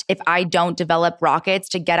bankrupt. If I don't develop rockets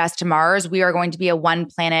to get us to Mars, we are going to be a one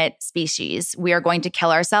planet species. We are going to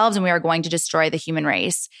kill ourselves and we are going to destroy the human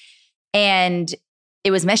race. And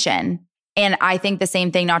it was mission. And I think the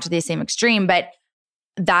same thing, not to the same extreme, but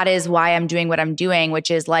that is why I'm doing what I'm doing,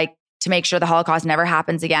 which is like to make sure the Holocaust never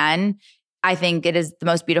happens again. I think it is the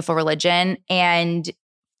most beautiful religion. And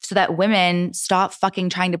so that women stop fucking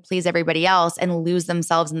trying to please everybody else and lose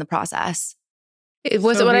themselves in the process. It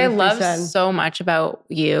was So what I beautifully love said. so much about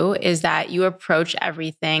you is that you approach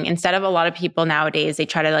everything instead of a lot of people nowadays, they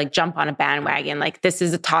try to like jump on a bandwagon. Like this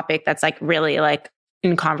is a topic that's like really like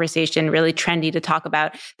in conversation, really trendy to talk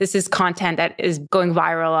about. This is content that is going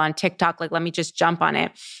viral on TikTok. Like, let me just jump on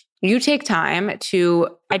it. You take time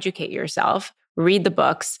to educate yourself, read the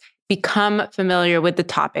books, become familiar with the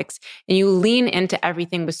topics, and you lean into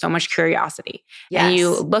everything with so much curiosity. Yes. And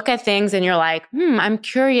you look at things and you're like, I'm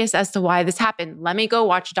curious as to why this happened. Let me go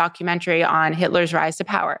watch a documentary on Hitler's rise to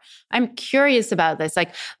power. I'm curious about this.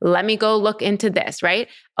 Like, let me go look into this, right?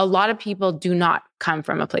 A lot of people do not come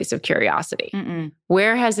from a place of curiosity. Mm-mm.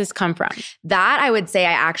 Where has this come from? That I would say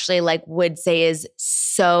I actually would say is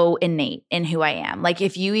so innate in who I am. Like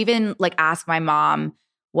if you even ask my mom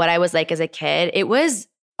what I was like as a kid, it was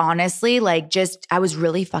honestly I was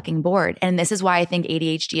really fucking bored. And this is why I think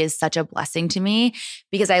ADHD is such a blessing to me,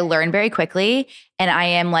 because I learn very quickly and I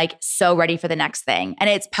am so ready for the next thing. And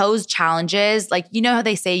it's posed challenges. Like, you know how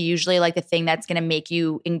they say usually the thing that's going to make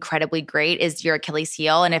you incredibly great is your Achilles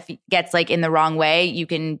heel. And if it gets in the wrong way, you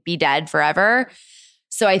can be dead forever.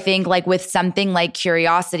 So I think with something like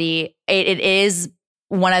curiosity, it is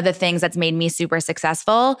one of the things that's made me super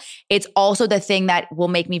successful. It's also the thing that will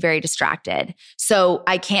make me very distracted. So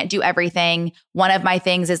I can't do everything. One of my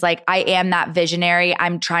things is I am that visionary.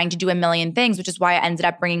 I'm trying to do a million things, which is why I ended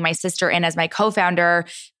up bringing my sister in as my co-founder,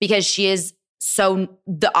 because she is so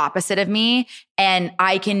the opposite of me. And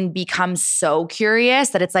I can become so curious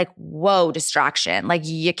that it's whoa, distraction.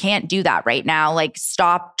 You can't do that right now.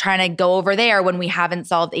 Stop trying to go over there when we haven't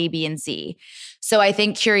solved A, B, and C. So I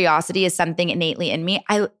think curiosity is something innately in me.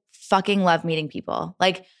 I fucking love meeting people.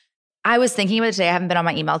 I was thinking about it today. I haven't been on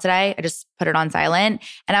my email today. I just put it on silent.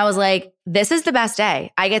 And I was like, this is the best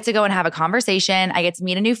day. I get to go and have a conversation. I get to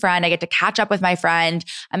meet a new friend. I get to catch up with my friend.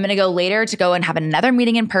 I'm going to go later to go and have another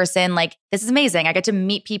meeting in person. This is amazing. I get to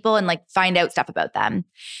meet people and find out stuff about them.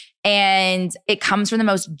 And it comes from the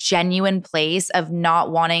most genuine place of not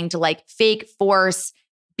wanting to fake, force,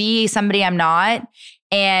 be somebody I'm not.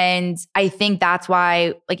 And I think that's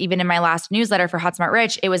why, even in my last newsletter for Hot Smart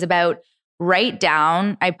Rich, it was about write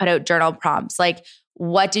down, I put out journal prompts.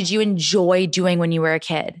 What did you enjoy doing when you were a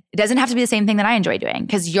kid? It doesn't have to be the same thing that I enjoy doing,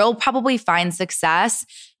 because you'll probably find success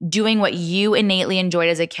doing what you innately enjoyed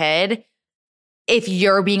as a kid if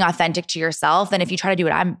you're being authentic to yourself than if you try to do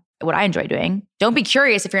what I enjoy doing. Don't be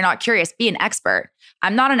curious if you're not curious. Be an expert.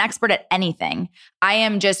 I'm not an expert at anything. I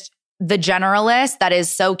am just the generalist that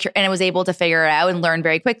is so and I was able to figure it out and learn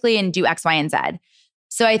very quickly and do X, Y, and Z.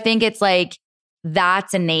 So I think it's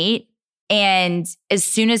that's innate. And as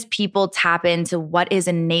soon as people tap into what is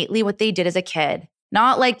innately what they did as a kid,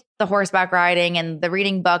 not the horseback riding and the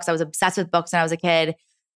reading books, I was obsessed with books when I was a kid.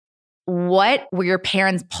 What were your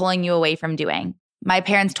parents pulling you away from doing? My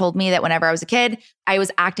parents told me that whenever I was a kid, I was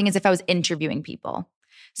acting as if I was interviewing people.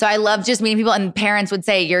 So I love just meeting people, and parents would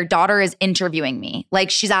say, your daughter is interviewing me.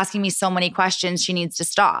 She's asking me so many questions, she needs to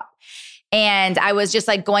stop. And I was just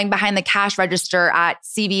going behind the cash register at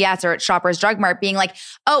CVS or at Shoppers Drug Mart being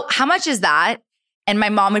oh, how much is that? And my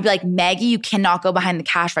mom would be like, Maggie, you cannot go behind the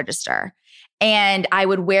cash register. And I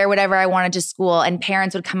would wear whatever I wanted to school, and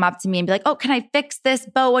parents would come up to me and be like, oh, can I fix this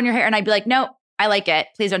bow on your hair? And I'd be like, no, I like it.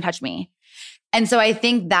 Please don't touch me. And so I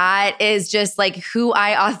think that is just who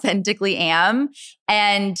I authentically am.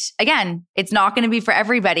 And again, it's not going to be for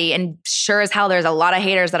everybody. And sure as hell, there's a lot of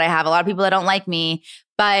haters that I have, a lot of people that don't like me,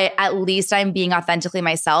 but at least I'm being authentically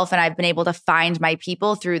myself. And I've been able to find my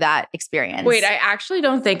people through that experience. Wait, I actually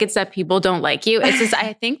don't think it's that people don't like you. It's just,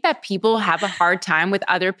 I think that people have a hard time with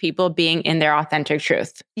other people being in their authentic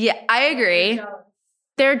truth. Yeah, I agree.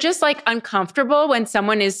 They're just uncomfortable when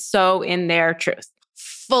someone is so in their truth.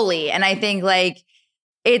 Fully. And I think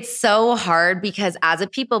it's so hard because as a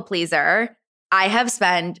people pleaser, I have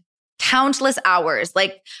spent countless hours.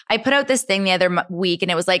 I put out this thing the other week, and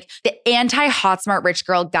it was the anti-hot smart rich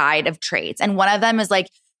girl guide of traits. And one of them is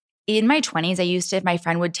in my 20s, I used to, if my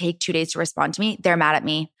friend would take 2 days to respond to me, they're mad at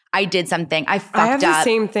me. I did something. I fucked up. I have the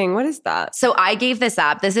same thing. What is that? So I gave this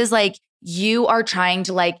up. This is you are trying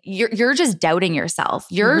to like, you're just doubting yourself.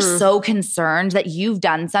 You're so concerned that you've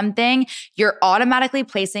done something. You're automatically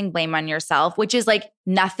placing blame on yourself, which is like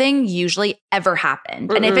nothing usually ever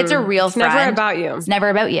happened. And if it's a real friend, never about you. It's never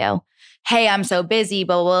about you. Hey, I'm so busy,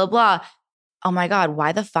 blah, blah, blah. Oh my God,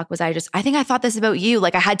 why the fuck was I think I thought this about you.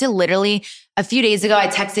 Like I had to literally, a few days ago, I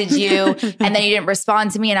texted you and then you didn't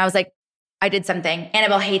respond to me. And I was like, I did something.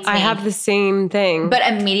 Annabelle hates me. I have the same thing. But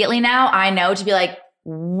immediately now I know to be like,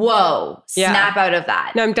 whoa, snap out of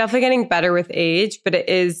that. No, I'm definitely getting better with age, but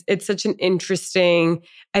it's such an interesting,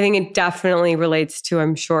 I think it definitely relates to,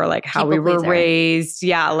 I'm sure, like how we were raised.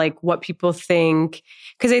 Yeah, like what people think.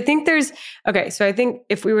 Because I think so I think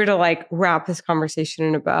if we were to like wrap this conversation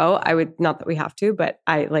in a bow, I would, not that we have to, but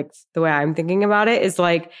I like the way I'm thinking about it is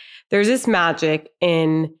like, there's this magic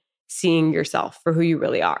in seeing yourself for who you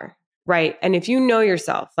really are, right? And if you know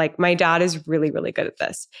yourself, like my dad is really, really good at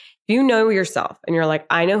this. If you know yourself and you're like,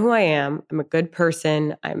 I know who I am, I'm a good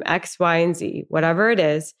person, I'm X, Y, and Z, whatever it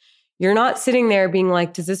is, you're not sitting there being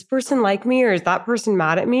like, does this person like me or is that person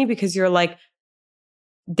mad at me? Because you're like,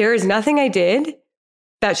 there is nothing I did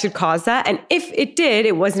that should cause that. And if it did,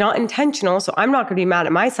 it was not intentional. So I'm not going to be mad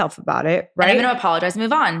at myself about it, right? And I'm going to apologize and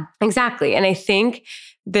move on. Exactly. And I think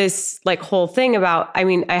this like whole thing about, I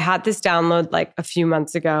mean, I had this download like a few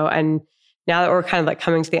months ago, and now that we're kind of like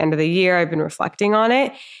coming to the end of the year, I've been reflecting on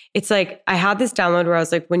it. It's like, I had this download where I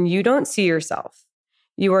was like, when you don't see yourself,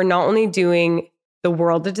 you are not only doing the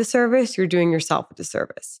world a disservice, you're doing yourself a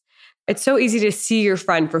disservice. It's so easy to see your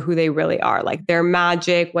friend for who they really are, like their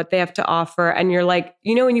magic, what they have to offer. And you're like,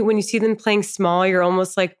 you know, when you see them playing small, you're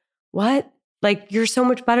almost like, what? Like, you're so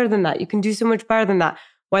much better than that. You can do so much better than that.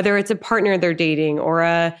 Whether it's a partner they're dating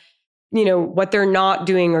or what they're not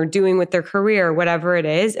doing or doing with their career, whatever it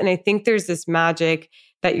is. And I think there's this magic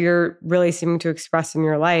that you're really seeming to express in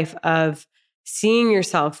your life of seeing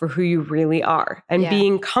yourself for who you really are and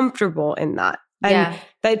being comfortable in that. And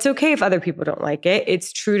that it's okay if other people don't like it.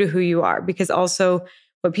 It's true to who you are, because also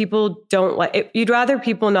what people don't like, you'd rather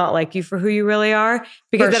people not like you for who you really are,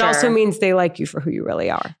 because that also means they like you for who you really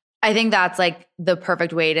are. I think that's like the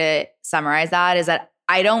perfect way to summarize that, is that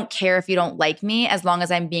I don't care if you don't like me as long as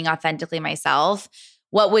I'm being authentically myself.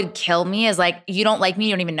 What would kill me is like, you don't like me,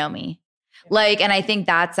 you don't even know me. Like, and I think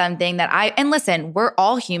that's something that and listen, we're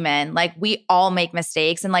all human. Like we all make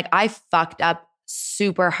mistakes. And like I fucked up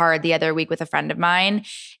super hard the other week with a friend of mine,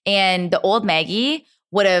 and the old Maggie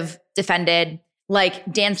would have defended,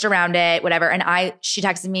 like danced around it, whatever. And she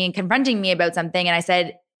texted me and confronting me about something. And I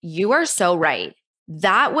said, you are so right.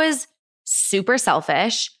 That was super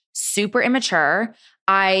selfish, super immature.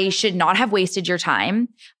 I should not have wasted your time.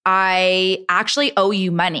 I actually owe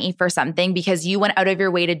you money for something because you went out of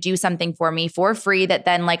your way to do something for me for free that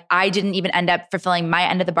then like I didn't even end up fulfilling my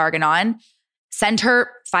end of the bargain on. Sent her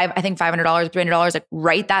 $500, $300, like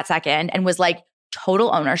right that second, and was like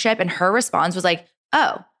total ownership. And her response was like,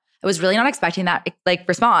 oh, I was really not expecting that like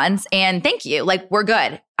response. And thank you. Like, we're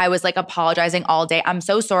good. I was like apologizing all day. I'm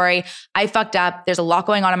so sorry. I fucked up. There's a lot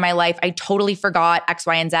going on in my life. I totally forgot X,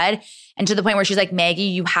 Y, and Z. And to the point where she's like, Maggie,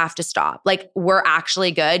 you have to stop. Like, we're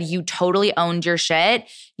actually good. You totally owned your shit.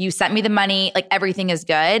 You sent me the money. Like, everything is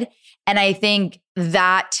good. And I think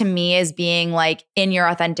that to me is being like in your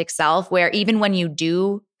authentic self, where even when you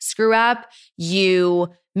do screw up, you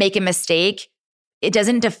make a mistake, it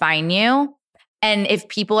doesn't define you. And if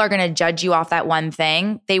people are going to judge you off that one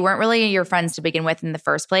thing, they weren't really your friends to begin with in the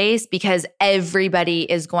first place, because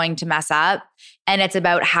everybody is going to mess up. And it's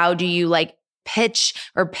about how do you like pitch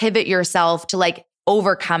or pivot yourself to like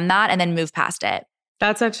overcome that and then move past it.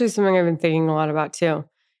 That's actually something I've been thinking a lot about too.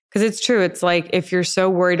 Because it's true. It's like if you're so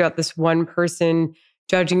worried about this one person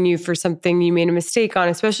judging you for something you made a mistake on,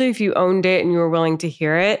 especially if you owned it and you were willing to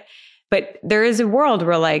hear it. But there is a world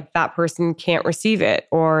where like that person can't receive it,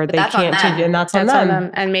 or they can't change it, and that's on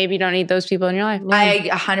them. And maybe you don't need those people in your life.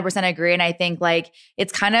 Yeah. I 100% agree. And I think like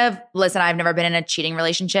it's kind of, listen, I've never been in a cheating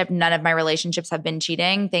relationship. None of my relationships have been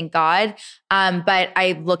cheating, thank God. But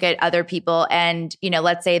I look at other people and,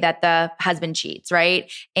 let's say that the husband cheats,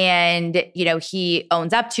 right? And, he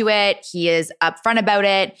owns up to it. He is upfront about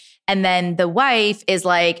it. And then the wife is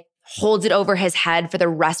like, holds it over his head for the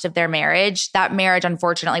rest of their marriage. That marriage,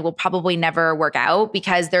 unfortunately, will probably never work out,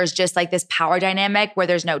 because there's just like this power dynamic where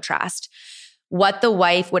there's no trust. What the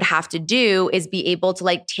wife would have to do is be able to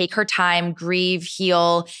like take her time, grieve,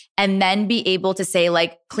 heal, and then be able to say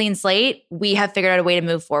like, clean slate, we have figured out a way to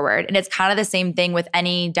move forward. And it's kind of the same thing with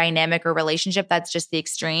any dynamic or relationship. That's just the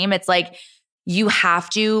extreme. It's like, you have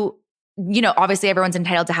to, obviously everyone's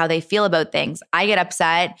entitled to how they feel about things. I get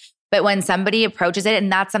upset. But when somebody approaches it, and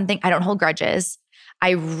that's something, I don't hold grudges.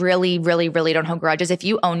 I really, really, really don't hold grudges. If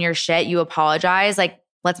you own your shit, you apologize, like,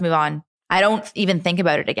 let's move on. I don't even think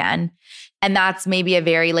about it again. And that's maybe a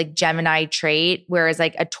very like Gemini trait. Whereas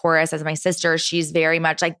like a Taurus, as my sister, she's very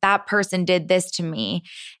much like, that person did this to me.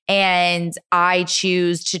 And I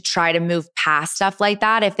choose to try to move past stuff like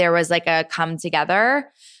that if there was like a come together.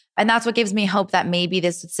 And that's what gives me hope that maybe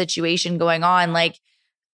this situation going on, like,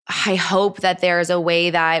 I hope that there's a way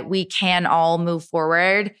that we can all move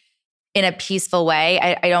forward in a peaceful way.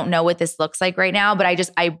 I don't know what this looks like right now, but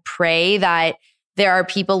I pray that there are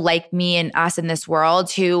people like me and us in this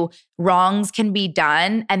world who wrongs can be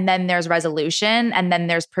done and then there's resolution and then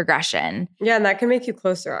there's progression. Yeah, and that can make you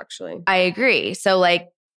closer, actually. I agree. So like,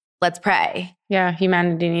 let's pray. Yeah,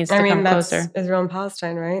 humanity needs to come closer. That's Israel and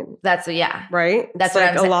Palestine, right? That's yeah. Right? That's it's what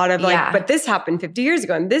like I'm a lot of like, yeah. But this happened 50 years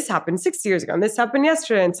ago and this happened 60 years ago and this happened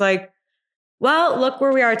yesterday. And it's like, well, look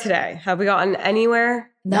where we are today. Have we gotten anywhere?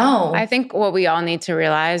 No. I think what we all need to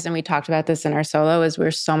realize, and we talked about this in our solo, is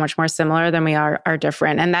we're so much more similar than we are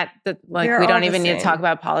different. And that like we don't even need to talk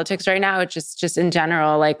about politics right now. It's just in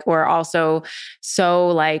general, like we're also so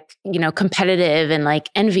like, you know, competitive and like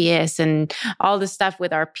envious and all this stuff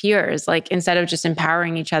with our peers. Like instead of just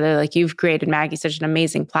empowering each other, like you've created, Maggie, such an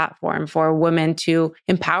amazing platform for women to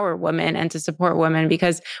empower women and to support women,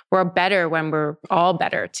 because we're better when we're all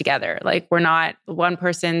better together. Like we're not one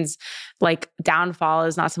person's like downfall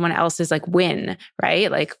is not someone else's like win,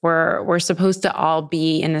 right? Like we're supposed to all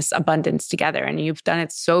be in this abundance together, and you've done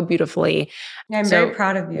it so beautifully. Yeah, I'm very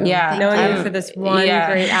proud of you. Yeah, knowing you for this one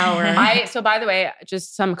great hour. So by the way,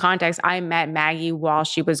 just some context, I met Maggie while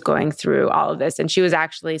she was going through all of this, and she was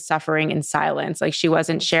actually suffering in silence. Like she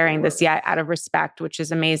wasn't sharing this yet out of respect, which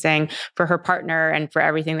is amazing for her partner and for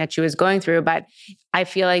everything that she was going through. But I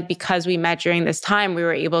feel like because we met during this time, we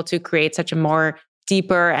were able to create such a more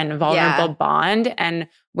deeper and vulnerable bond, and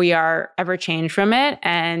we are ever changed from it.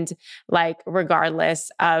 And like, regardless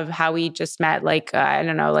of how we just met, like, I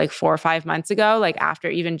don't know, like 4 or 5 months ago, like after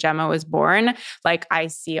even Gemma was born, like I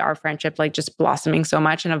see our friendship like just blossoming so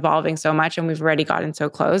much and evolving so much. And we've already gotten so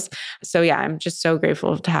close. So yeah, I'm just so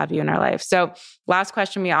grateful to have you in our life. So last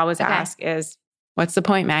question we always ask is, what's the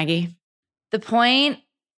point, Maggie? The point,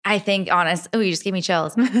 I think, you just gave me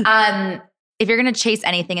chills. If you're going to chase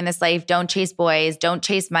anything in this life, don't chase boys, don't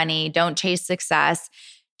chase money, don't chase success.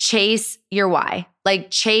 Chase your why.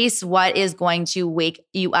 Like chase what is going to wake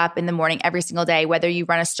you up in the morning every single day, whether you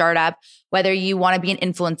run a startup, whether you want to be an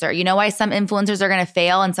influencer. You know why some influencers are going to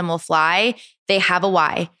fail and some will fly? They have a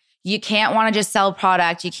why. You can't want to just sell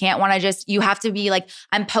product. You have to be like,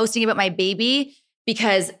 I'm posting about my baby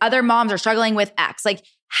because other moms are struggling with X. Like,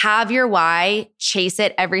 have your why, chase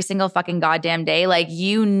it every single fucking goddamn day. Like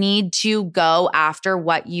you need to go after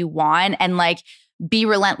what you want and like be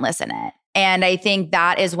relentless in it. And I think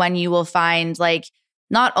that is when you will find like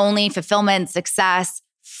not only fulfillment, success,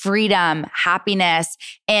 freedom, happiness.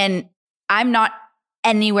 And I'm not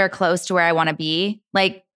anywhere close to where I want to be,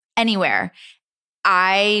 like anywhere.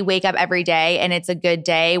 I wake up every day and it's a good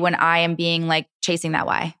day when I am being like chasing that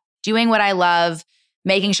why, doing what I love,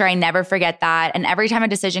 making sure I never forget that. And every time a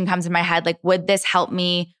decision comes in my head, like, would this help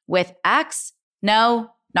me with X? No,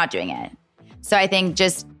 not doing it. So I think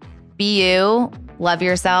just be you, love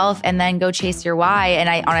yourself, and then go chase your why. And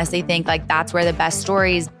I honestly think like that's where the best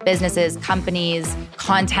stories, businesses, companies,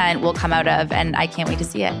 content will come out of. And I can't wait to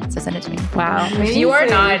see it. So send it to me. Wow. If you are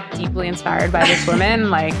not deeply inspired by this woman,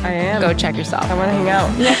 like I am, go check yourself. I want to hang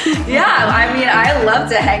out. Yeah, I mean, I love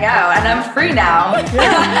to hang out and I'm free now.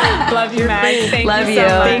 Love you, Mag. Thank love you so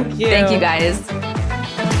much. Thank you. Thank you guys.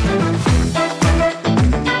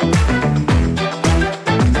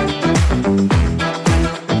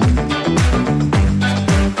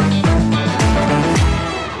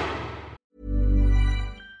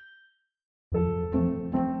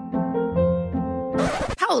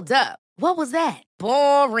 Hold up. What was that?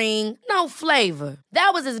 Boring. No flavor.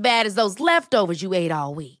 That was as bad as those leftovers you ate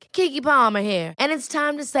all week. Keke Palmer here, and it's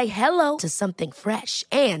time to say hello to something fresh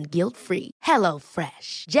and guilt-free. Hello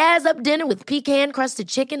Fresh. Jazz up dinner with pecan-crusted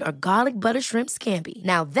chicken or garlic butter shrimp scampi.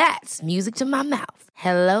 Now that's music to my mouth.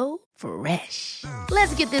 Hello Fresh.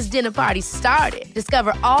 Let's get this dinner party started.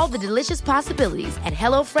 Discover all the delicious possibilities at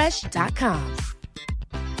HelloFresh.com.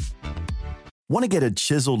 Want to get a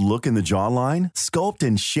chiseled look in the jawline? Sculpt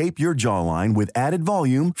and shape your jawline with added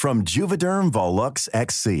volume from Juvederm Volux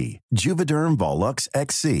XC. Juvederm Volux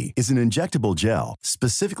XC is an injectable gel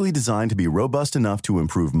specifically designed to be robust enough to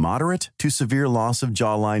improve moderate to severe loss of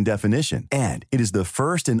jawline definition. And it is the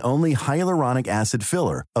first and only hyaluronic acid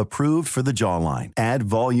filler approved for the jawline. Add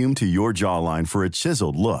volume to your jawline for a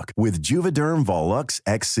chiseled look with Juvederm Volux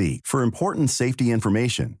XC. For important safety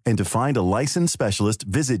information and to find a licensed specialist,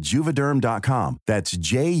 visit Juvederm.com. That's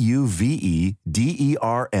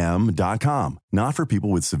Juvederm.com. Not for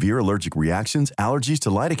people with severe allergic reactions, allergies to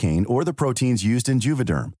lidocaine, or the proteins used in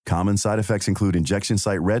Juvederm. Common side effects include injection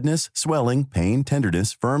site redness, swelling, pain,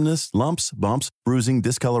 tenderness, firmness, lumps, bumps, bruising,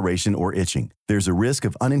 discoloration, or itching. There's a risk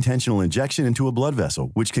of unintentional injection into a blood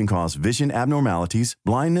vessel, which can cause vision abnormalities,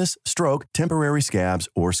 blindness, stroke, temporary scabs,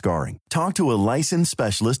 or scarring. Talk to a licensed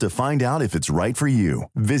specialist to find out if it's right for you.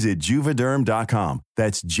 Visit Juvederm.com.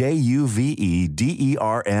 That's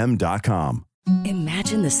Juvederm.com.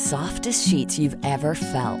 Imagine the softest sheets you've ever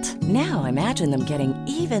felt. Now imagine them getting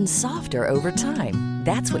even softer over time.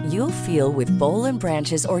 That's what you'll feel with Boll &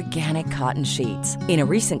 Branch's organic cotton sheets. In a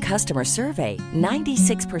recent customer survey,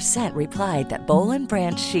 96% replied that Boll &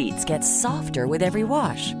 Branch sheets get softer with every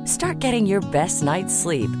wash. Start getting your best night's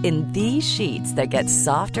sleep in these sheets that get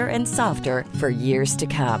softer and softer for years to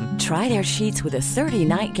come. Try their sheets with a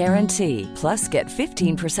 30-night guarantee. Plus, get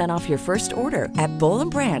 15% off your first order at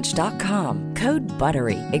bollandbranch.com. Code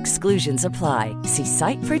BUTTERY. Exclusions apply. See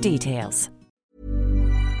site for details.